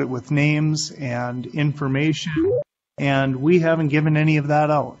talking about it with names and information, and we haven't given any of that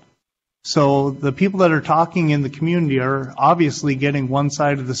out. So the people that are talking in the community are obviously getting one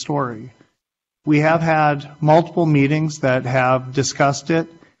side of the story. We have had multiple meetings that have discussed it,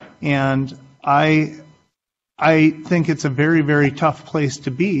 and I think it's a very, very tough place to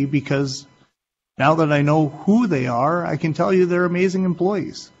be, because now that I know who they are, I can tell you they're amazing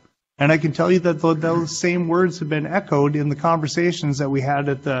employees. And I can tell you that those same words have been echoed in the conversations that we had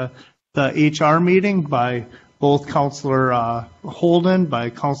at the HR meeting by both Councillor Holden, by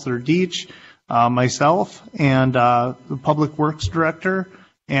Councillor Deitch, myself, and the Public Works Director,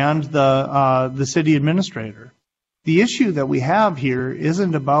 and the City Administrator. The issue that we have here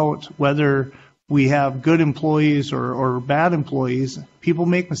isn't about whether we have good employees or bad employees. People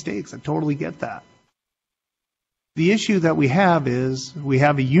make mistakes. I totally get that. The issue that we have is we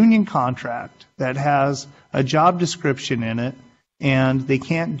have a union contract that has a job description in it, and they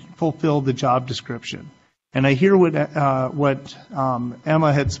can't fulfill the job description. And I hear what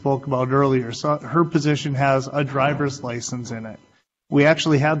Emma had spoke about earlier. So her position has a driver's license in it. We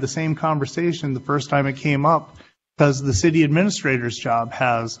actually had the same conversation the first time it came up, because the city administrator's job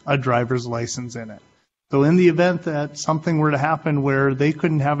has a driver's license in it. So in the event that something were to happen where they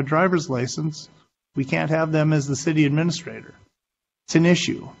couldn't have a driver's license, we can't have them as the city administrator. It's an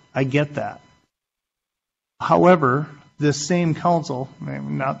issue. I get that. However, this same council,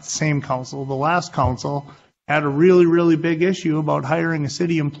 not the same council, the last council had a really, really big issue about hiring a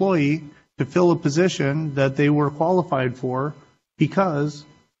city employee to fill a position that they were qualified for because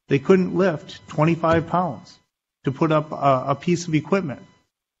they couldn't lift 25 pounds to put up a piece of equipment.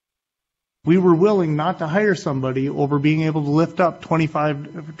 We were willing not to hire somebody over being able to lift up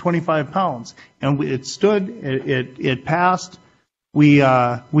 25 pounds. And it stood, it passed. We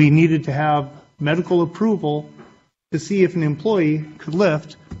needed to have medical approval to see if an employee could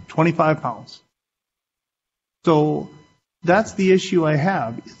lift 25 pounds. So that's the issue I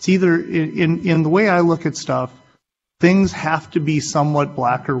have. It's either, in the way I look at stuff, things have to be somewhat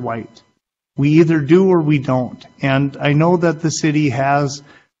black or white. We either do or we don't. And I know that the city has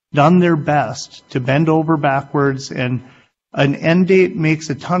done their best to bend over backwards, and an end date makes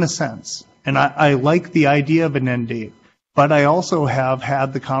a ton of sense. And I like the idea of an end date. But I also have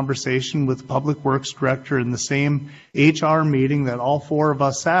had the conversation with the Public Works Director in the same HR meeting that all four of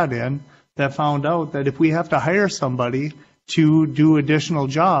us sat in, that found out that if we have to hire somebody to do additional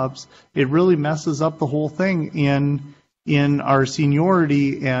jobs, it really messes up the whole thing in our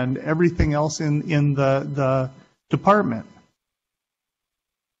seniority and everything else in the department.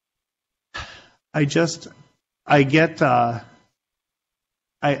 I get how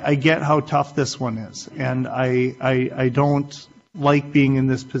tough this one is, and I don't like being in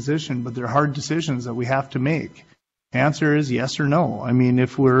this position, but they're hard decisions that we have to make. The answer is yes or no. I mean,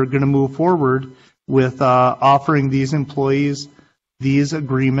 if we're going to move forward with offering these employees these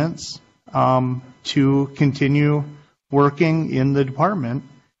agreements to continue working in the department,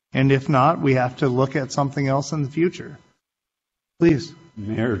 and if not, we have to look at something else in the future. Please.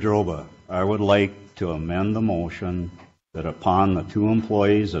 Mayor Droba, I would like to amend the motion that upon the two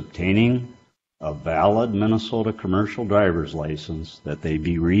employees obtaining a valid Minnesota commercial driver's license, that they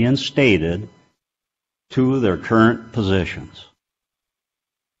be reinstated to their current positions.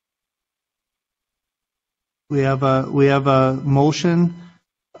 We have a motion,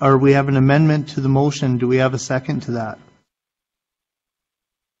 or we have an amendment to the motion. Do we have a second to that?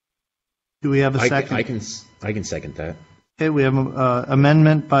 Do we have a second? I can second that. Okay, we have an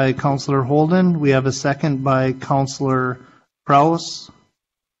amendment by Councillor Holden. We have a second by Councillor Kraus.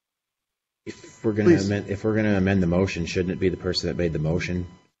 If we're going to amend the motion, shouldn't it be the person that made the motion?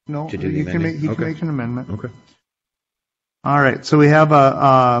 No, to do the he can amendment? make an amendment. Okay. All right, so we have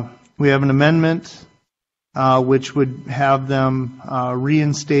an amendment which would have them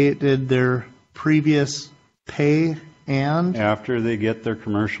reinstated their previous pay, and after they get their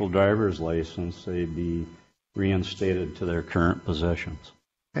commercial driver's license, they'd be reinstated to their current positions.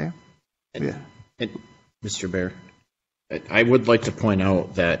 Okay. Yeah. Mr. Bear, I would like to point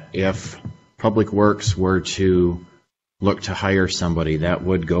out that if Public Works were to look to hire somebody, that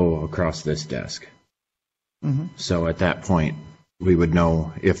would go across this desk. So at that point, we would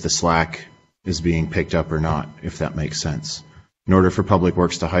know if the slack is being picked up or not, if that makes sense. In order for Public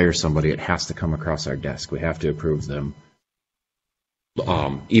Works to hire somebody, it has to come across our desk. We have to approve them,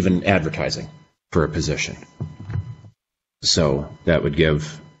 even advertising for a position. So that would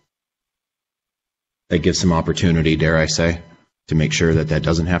give some opportunity, dare I say, to make sure that that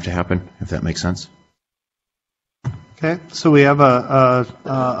doesn't have to happen, if that makes sense. Okay, so we have a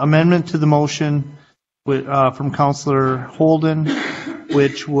amendment to the motion from Councillor Holden,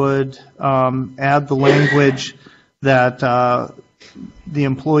 which would add the language that the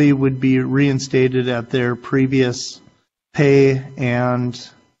employee would be reinstated at their previous pay and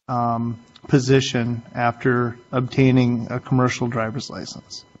position after obtaining a commercial driver's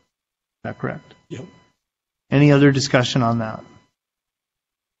license. Is that correct? Yep. Any other discussion on that?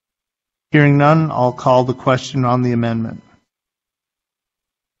 Hearing none, I'll call the question on the amendment.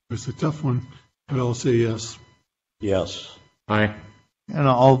 It's a tough one, but I'll say yes. Yes. Aye. And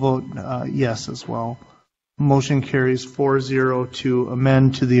I'll vote yes as well. Motion carries 4-0 to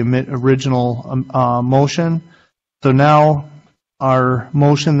amend to the original motion. So now our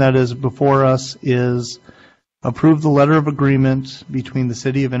motion that is before us is approve the letter of agreement between the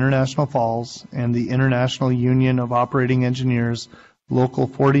City of International Falls and the International Union of Operating Engineers, Local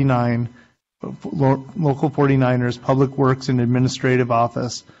 49, Local 49ers, Public Works and Administrative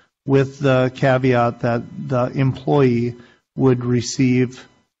Office, with the caveat that the employee would receive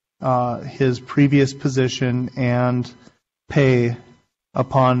his previous position and pay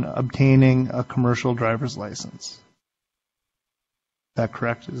upon obtaining a commercial driver's license. Is that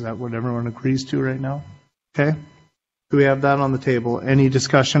correct? Is that what everyone agrees to right now? Okay. Do we have that on the table? Any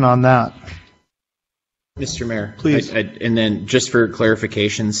discussion on that? Mr. Mayor, Please. And then just for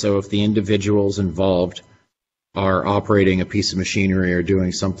clarification, so if the individuals involved are operating a piece of machinery or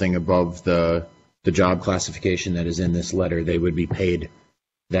doing something above the job classification that is in this letter, they would be paid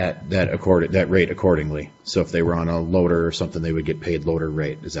that rate accordingly. So if they were on a loader or something, they would get paid loader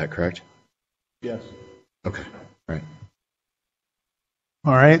rate. Is that correct? Yes. Okay. All right.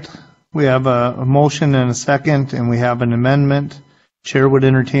 All right. We have a motion and a second, and we have an amendment. Chair would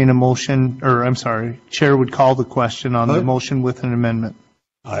entertain a motion, or I'm sorry, Chair would call the question on the motion with an amendment.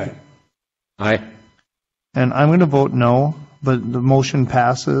 Aye. Aye. And I'm going to vote no, but the motion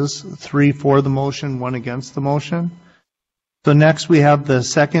passes. 3 for the motion, 1 against the motion. So next we have the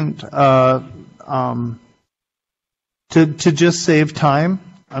second, to just save time,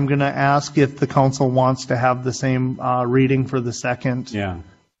 I'm going to ask if the council wants to have the same reading for the second. Yeah.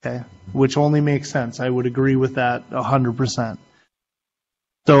 Okay, which only makes sense. I would agree with that 100%.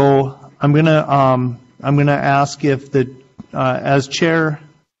 So I'm gonna ask if as chair,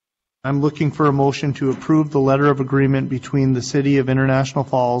 I'm looking for a motion to approve the letter of agreement between the City of International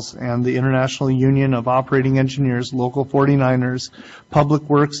Falls and the International Union of Operating Engineers, Local 49ers, Public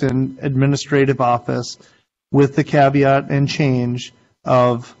Works and Administrative Office, with the caveat and change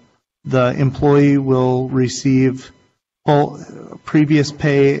of the employee will receive full previous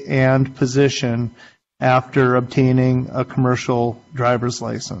pay and position after obtaining a commercial driver's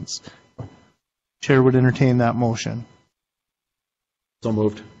license. Chair would entertain that motion. So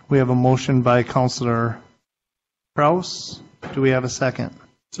moved. We have a motion by Councillor Kraus. Do we have a second?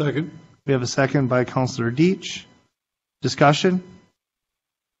 Second. We have a second by Councillor Deitch. Discussion?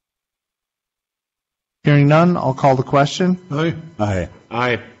 Hearing none, I'll call the question. Aye. Aye.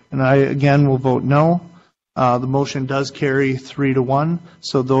 Aye. And I again will vote no. The motion does carry 3-1,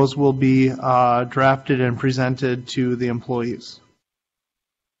 so those will be drafted and presented to the employees.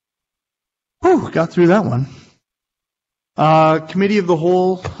 Whew, got through that one. Committee of the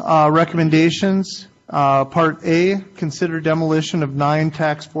Whole recommendations. Part A, consider demolition of 9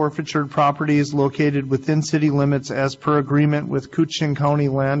 tax forfeiture properties located within city limits as per agreement with Coochian County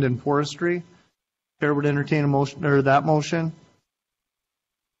Land and Forestry. Chair would entertain a motion, or that motion.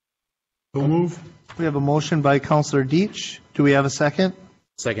 So move. We have a motion by Councillor Deitch. Do we have a second?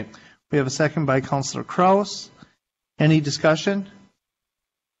 Second. We have a second by Councillor Kraus. Any discussion?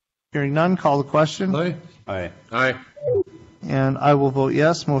 Hearing none, call the question. Aye. Aye. Aye. And I will vote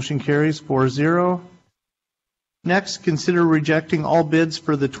yes. Motion carries 4-0. Next, consider rejecting all bids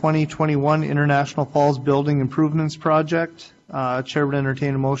for the 2021 International Falls Building Improvements Project. Chair would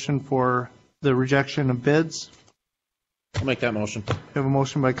entertain a motion for the rejection of bids. I'll make that motion. We have a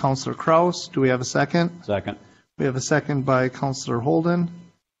motion by Councillor Kraus. Do we have a second? Second. We have a second by Councillor Holden.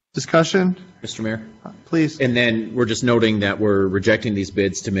 Discussion, Mr. Mayor? please. And then we're just noting that we're rejecting these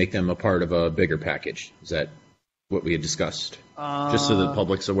bids to make them a part of a bigger package. Is that what we had discussed? Just so the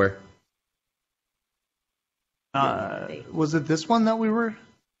public's aware? Was it this one that we were?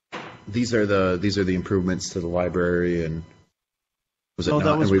 These are the improvements to the library and was it No, not?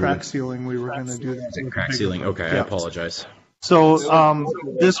 that was And we crack were- ceiling. We were going to do that. Is it crack ceiling? Okay, I Yeah. apologize. So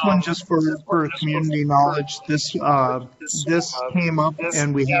this one, just for community knowledge, this came up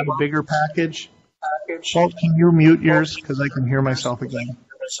and we had a bigger package. Paul, can you mute yours because I can hear myself again?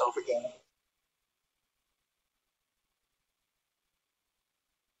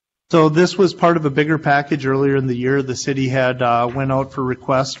 So this was part of a bigger package earlier in the year. The city had went out for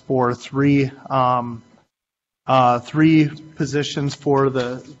request for three positions for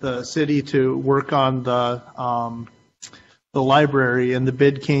the city to work on the library, and the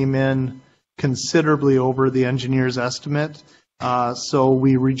bid came in considerably over the engineer's estimate. So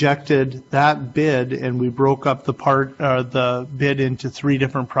we rejected that bid, and we broke up the bid into three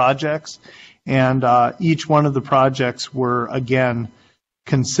different projects, and each one of the projects were again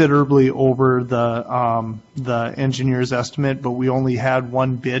considerably over the engineer's estimate, but we only had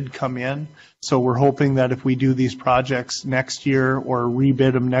one bid come in. So we're hoping that if we do these projects next year or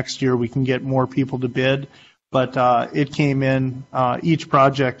rebid them next year, we can get more people to bid. But it came in, each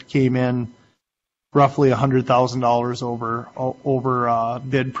project came in roughly $100,000 over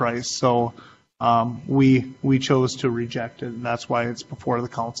bid price. So we chose to reject it, and that's why it's before the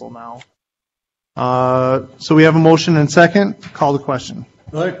council now. So we have a motion and second. Call the question.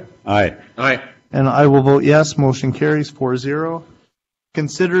 Aye. Aye. And I will vote yes. Motion carries 4-0.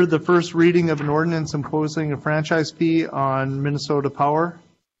 Consider the first reading of an ordinance imposing a franchise fee on Minnesota Power.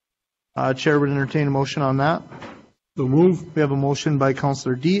 Chair would entertain a motion on that. So move. We have a motion by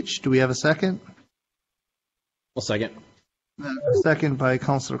Councillor Deitch. Do we have a second? Well, second. Second by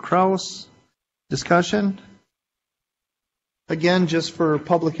Councillor Kraus. Discussion? Again, just for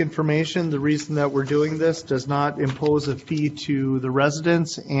public information, the reason that we're doing this does not impose a fee to the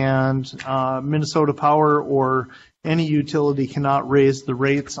residents, and Minnesota Power or any utility cannot raise the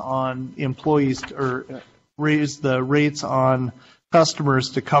rates on employees or raise the rates on customers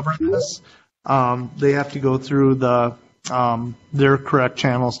to cover this. They have to go through their correct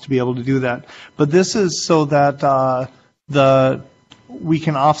channels to be able to do that. But this is so that we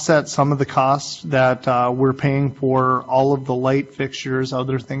can offset some of the costs that we're paying for all of the light fixtures,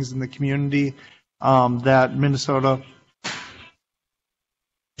 other things in the community that Minnesota.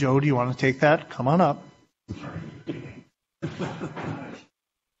 Joe, do you want to take that? Come on up.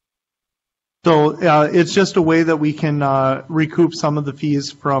 So it's just a way that we can recoup some of the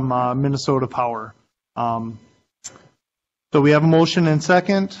fees from Minnesota Power. So we have a motion and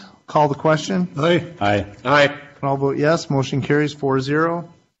second. Call the question. Aye. Aye. Aye. And I'll vote yes. Motion carries 4-0.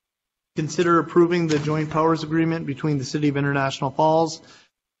 Consider approving the joint powers agreement between the City of International Falls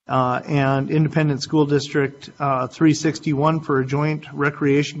and Independent School District 361 for a joint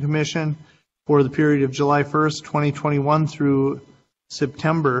recreation commission for the period of July 1st, 2021 through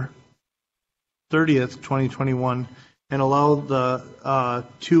September 30th, 2021, and allow the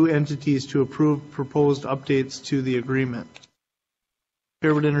two entities to approve proposed updates to the agreement.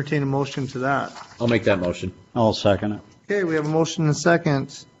 Chair would entertain a motion to that. I'll make that motion. I'll second it. Okay, we have a motion and a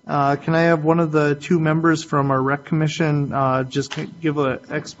second. Can I have one of the two members from our rec commission just give an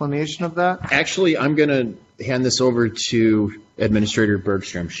explanation of that? Actually, I'm going to hand this over to Administrator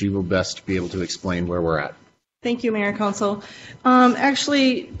Bergstrom. She will best be able to explain where we're at. Thank you, Mayor and Council.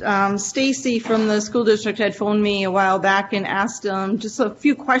 Actually, Stacy from the school district had phoned me a while back and asked just a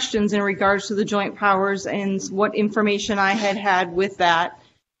few questions in regards to the joint powers and what information I had with that.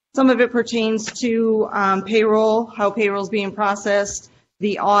 Some of it pertains to payroll, how payroll is being processed,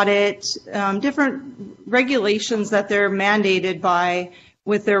 the audit, different regulations that they're mandated by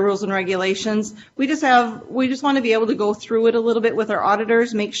with their rules and regulations. We just want to be able to go through it a little bit with our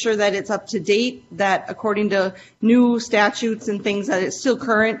auditors, make sure that it's up to date, that according to new statutes and things that it's still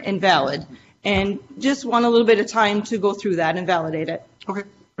current and valid. And just want a little bit of time to go through that and validate it. Okay,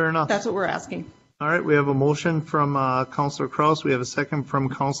 fair enough. That's what we're asking. All right, we have a motion from Councillor Kraus. We have a second from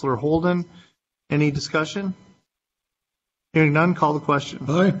Councillor Holden. Any discussion? Hearing none, call the question.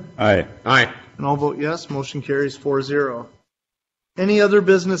 Aye. Aye. Aye. And I'll vote yes. Motion carries 4-0. Any other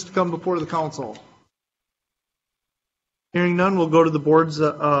business to come before the council? Hearing none, we'll go to the board's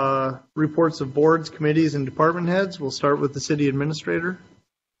reports of boards, committees, and department heads. We'll start with the city administrator.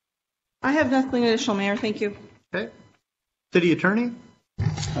 I have nothing additional, Mayor. Thank you. Okay. City attorney?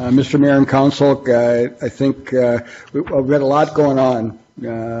 Mr. Mayor and Council, I think we've got a lot going on.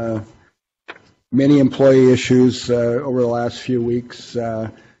 Many employee issues over the last few weeks.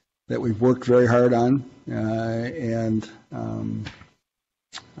 that we've worked very hard on, and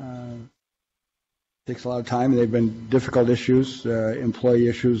takes a lot of time. They've been difficult issues. Employee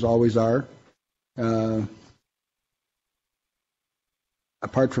issues always are.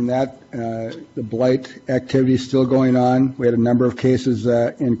 Apart from that, the blight activity is still going on. We had a number of cases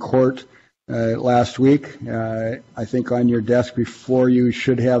in court last week. I think on your desk before you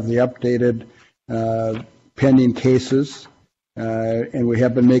should have the updated pending cases. And we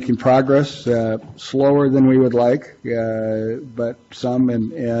have been making progress, slower than we would like, but some.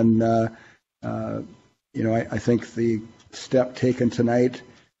 I think the step taken tonight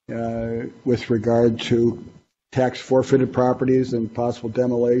with regard to tax forfeited properties and possible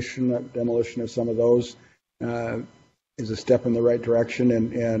demolition of some of those is a step in the right direction.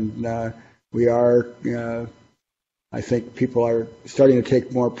 And we are, I think people are starting to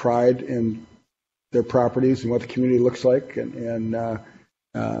take more pride in their properties and what the community looks like.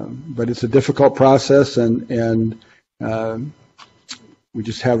 But it's a difficult process, and we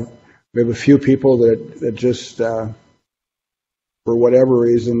have a few people that just, for whatever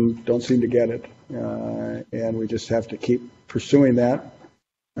reason, don't seem to get it. And we just have to keep pursuing that.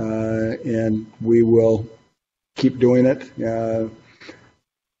 And we will keep doing it.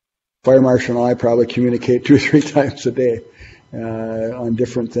 Fire Marshal and I probably communicate 2 or 3 times a day on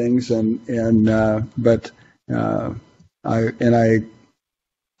different things. But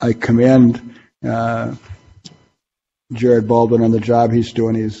I commend Jared Baldwin on the job he's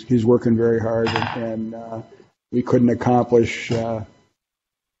doing. He's working very hard, and we couldn't accomplish.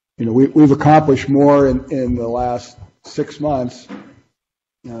 We've accomplished more in the last 6 months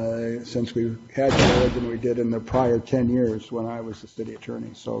since we've had Jared than we did in the prior 10 years when I was the city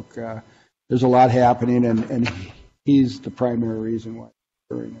attorney. So there's a lot happening, and he's the primary reason why it's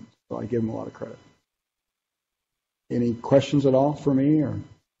occurring. So I give him a lot of credit. Any questions at all for me? Or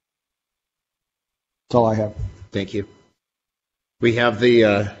that's all I have. Thank you. We have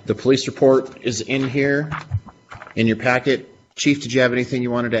the police report is in here in your packet. Chief, did you have anything you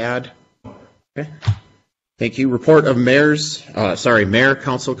wanted to add? Okay. Thank you. Report of mayor,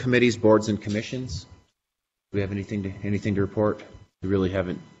 council committees, boards, and commissions. Do we have anything to report? We really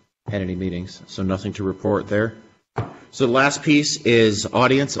haven't had any meetings, so nothing to report there. So the last piece is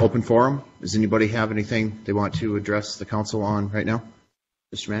audience, open forum. Does anybody have anything they want to address the council on right now?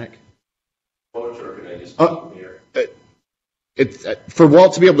 Mr. Manick? Oh, sure. Can I just here? For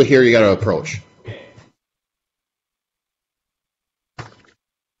Walt to be able to hear, you got to approach. Okay.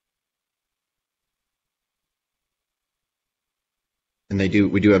 And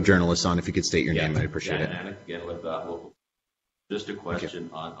we do have journalists on. If you could state your name, I'd appreciate it. Manick, again with local. Just a question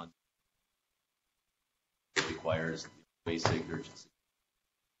on it requires basic urgency.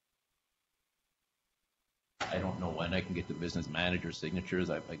 I don't know when I can get the business manager signatures.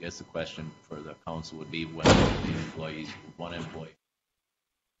 I guess the question for the council would be when one employee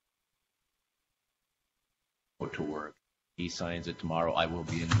go to work. He signs it tomorrow. I will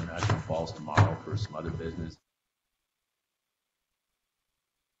be in International Falls tomorrow for some other business.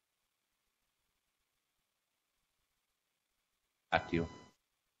 Back to you.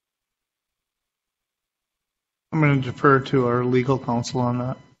 I'm going to defer to our legal counsel on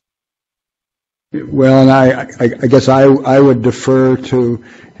that. Well, and I guess I would defer to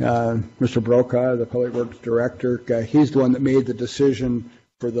Mr. Brokaw, the Public Works Director. He's the one that made the decision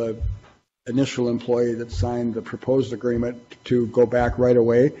for the initial employee that signed the proposed agreement to go back right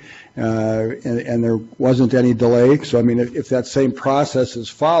away, and there wasn't any delay. So, I mean, if that same process is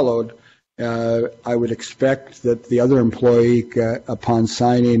followed, I would expect that the other employee, upon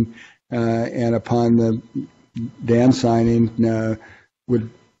signing and upon Dan signing, would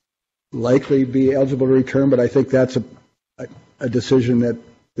likely be eligible to return, but I think that's a decision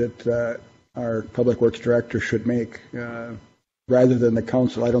that our Public Works Director should make rather than the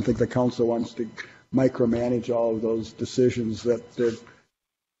council. I don't think the council wants to micromanage all of those decisions that the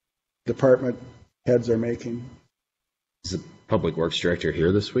department heads are making. Is the Public Works Director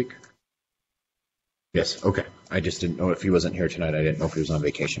here this week? Yes. Okay. I just didn't know if he wasn't here tonight. I didn't know if he was on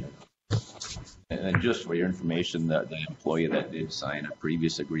vacation. And just for your information, the employee that did sign a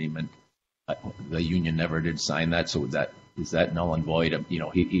previous agreement, the union never did sign that. So is that null and void?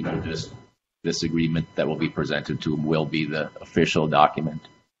 He will just, this agreement that will be presented to him will be the official document.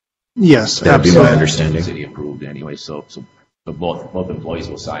 Yes, that'd be my understanding. City approved anyway. So both employees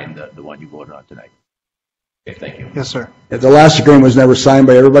will sign the one you voted on tonight. Okay, thank you. Yes, sir. The last agreement was never signed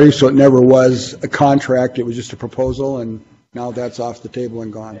by everybody, so it never was a contract. It was just a proposal, and now that's off the table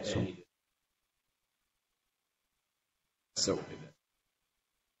and gone. So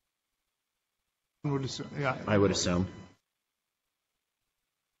I would assume, yeah. I would assume.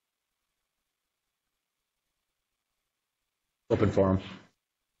 Open forum.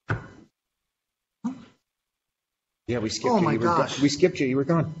 Yeah, we skipped Oh you. my You were gone. gosh. We skipped you. You were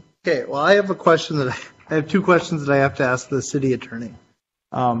gone. Okay, well, I have a question that I have two questions that I have to ask the city attorney.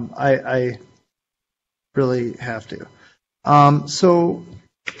 I really have to. So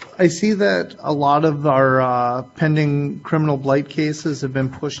I see that a lot of our pending criminal blight cases have been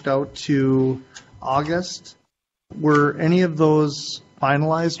pushed out to August. Were any of those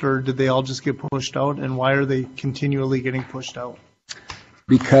finalized, or did they all just get pushed out? And why are they continually getting pushed out?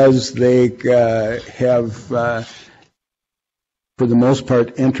 Because they have, for the most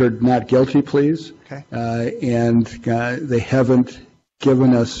part, entered not guilty pleas. Okay. And they haven't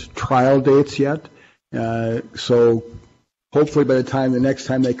given us trial dates yet. So hopefully by the next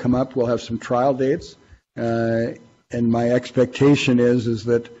time they come up, we'll have some trial dates. And my expectation is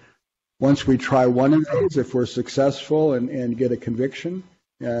that once we try one of these, if we're successful and get a conviction,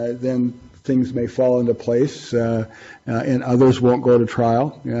 then things may fall into place, and others won't go to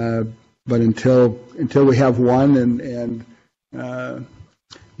trial. But until we have one, and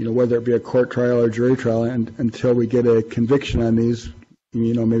whether it be a court trial or jury trial, and until we get a conviction on these,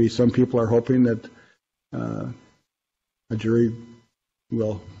 maybe some people are hoping that a jury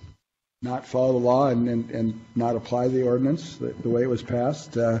will not follow the law and not apply the ordinance the way it was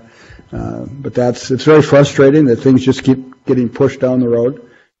passed. But it's very frustrating that things just keep getting pushed down the road.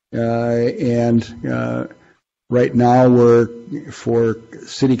 And right now for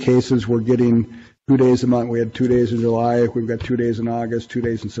city cases, we're getting 2 days a month. We had 2 days in July. We've got 2 days in August, 2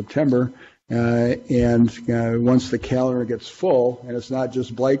 days in September. And once the calendar gets full, and it's not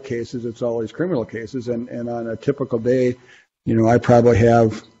just blight cases, it's all these criminal cases. And on a typical day, I probably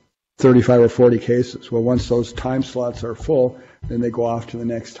have 35 or 40 cases. Well, once those time slots are full, then they go off to the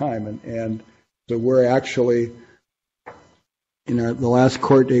next time. And so we're actually, the last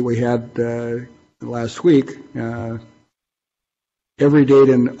court date we had last week, every date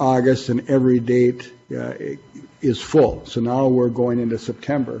in August and every date is full. So now we're going into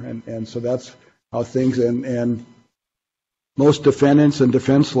September. And so that's how things, and most defendants and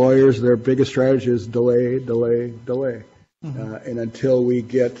defense lawyers, their biggest strategy is delay, delay, delay. Mm-hmm. And until we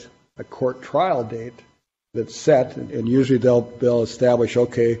get a court trial date that's set, and usually they'll establish,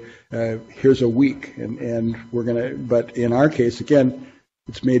 okay, here's a week, and we're gonna. But in our case, again,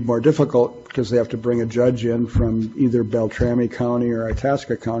 it's made more difficult because they have to bring a judge in from either Beltrami County or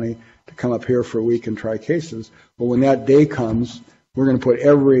Itasca County to come up here for a week and try cases. Well, when that day comes, we're going to put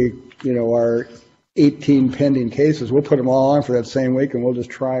our 18 pending cases, we'll put them all on for that same week, and we'll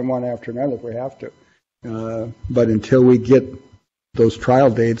just try them one after another if we have to. But until we get those trial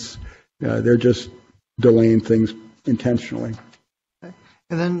dates, they're just delaying things intentionally. Okay.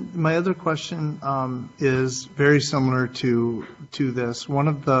 And then my other question is very similar to this. One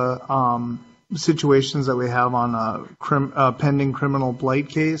of the situations that we have on a pending criminal blight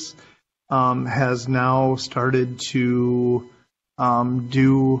case has now started to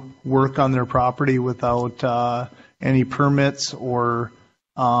do work on their property without any permits or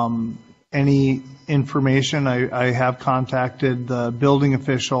any information. I have contacted the building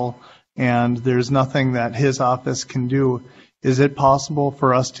official, and there's nothing that his office can do. Is it possible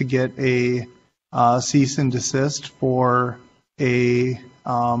for us to get a cease and desist for a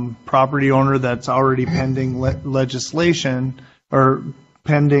property owner that's already pending legislation or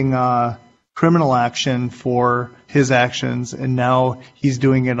pending criminal action for his actions, and now he's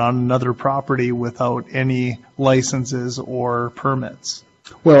doing it on another property without any licenses or permits?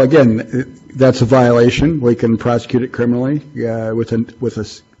 Well, again, that's a violation. We can prosecute it criminally with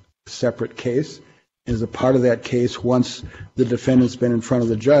a separate case. As a part of that case, once the defendant's been in front of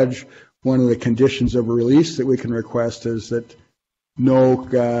the judge, one of the conditions of release that we can request is that no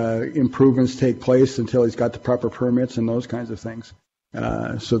improvements take place until he's got the proper permits and those kinds of things.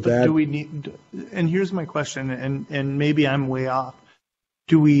 So that. Do we need? And here's my question, and maybe I'm way off.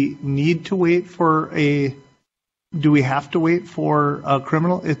 Do we need to wait for a? Do we have to wait for a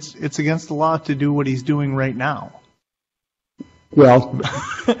criminal? It's against the law to do what he's doing right now. Well,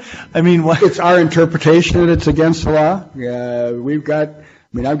 I mean, it's our interpretation that it's against the law.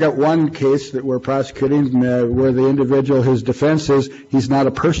 I've got one case that we're prosecuting where the individual, his defense is he's not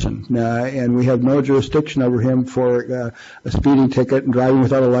a person, and we have no jurisdiction over him for a speeding ticket and driving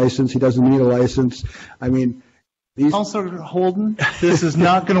without a license. He doesn't need a license. I mean, Counselor Holden, this is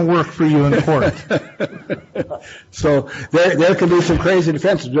not going to work for you in court. So there can be some crazy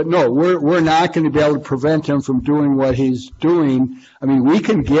defenses, but no, we're not going to be able to prevent him from doing what he's doing. I mean, we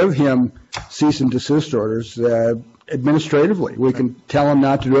can give him cease and desist orders administratively. We can tell him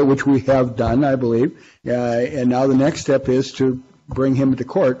not to do it, which we have done, I believe. And now the next step is to bring him to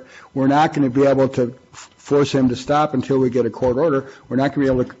court. We're not going to be able to force him to stop until we get a court order. We're not going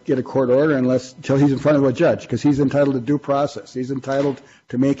to be able to get a court order until he's in front of a judge, because he's entitled to due process. He's entitled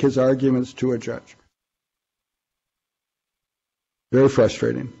to make his arguments to a judge. Very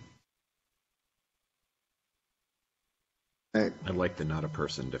frustrating. I like the not a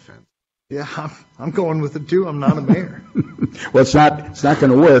person defense. Yeah, I'm going with it too. I'm not a mayor. Well, it's not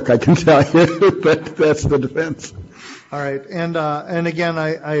going to work, I can tell you, but that's the defense. All right, and again,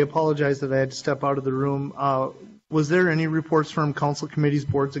 I apologize that I had to step out of the room. Was there any reports from council committees,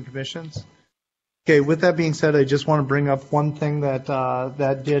 boards, and commissions? Okay, with that being said, I just want to bring up one thing that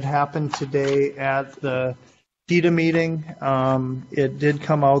that did happen today at the KEDA meeting. It did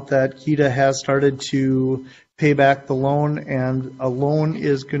come out that KEDA has started to pay back the loan, and a loan payment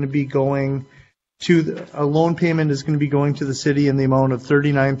is going to be going to the city in the amount of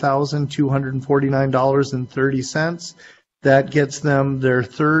 $39,249.30. That gets them their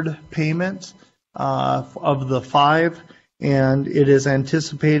third payment of the 5, and it is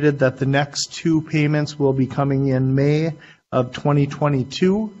anticipated that the next 2 payments will be coming in May of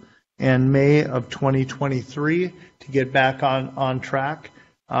 2022 and May of 2023 to get back on track.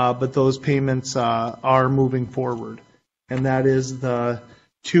 But those payments are moving forward, and that is the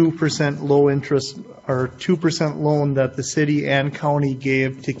 2% low interest or 2% loan that the city and county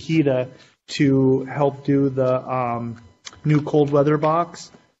gave to KEDA to help do the new cold weather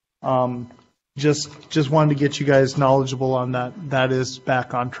box. Just wanted to get you guys knowledgeable on that. That is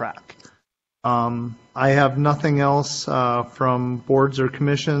back on track. I have nothing else from boards or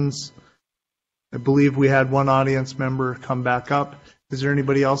commissions. I believe we had one audience member come back up. Is there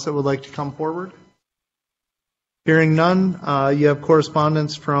anybody else that would like to come forward? Hearing none, you have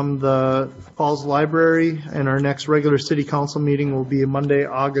correspondence from the Falls Library, and our next regular city council meeting will be Monday,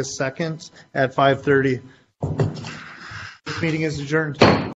 August 2nd at 5:30. This meeting is adjourned.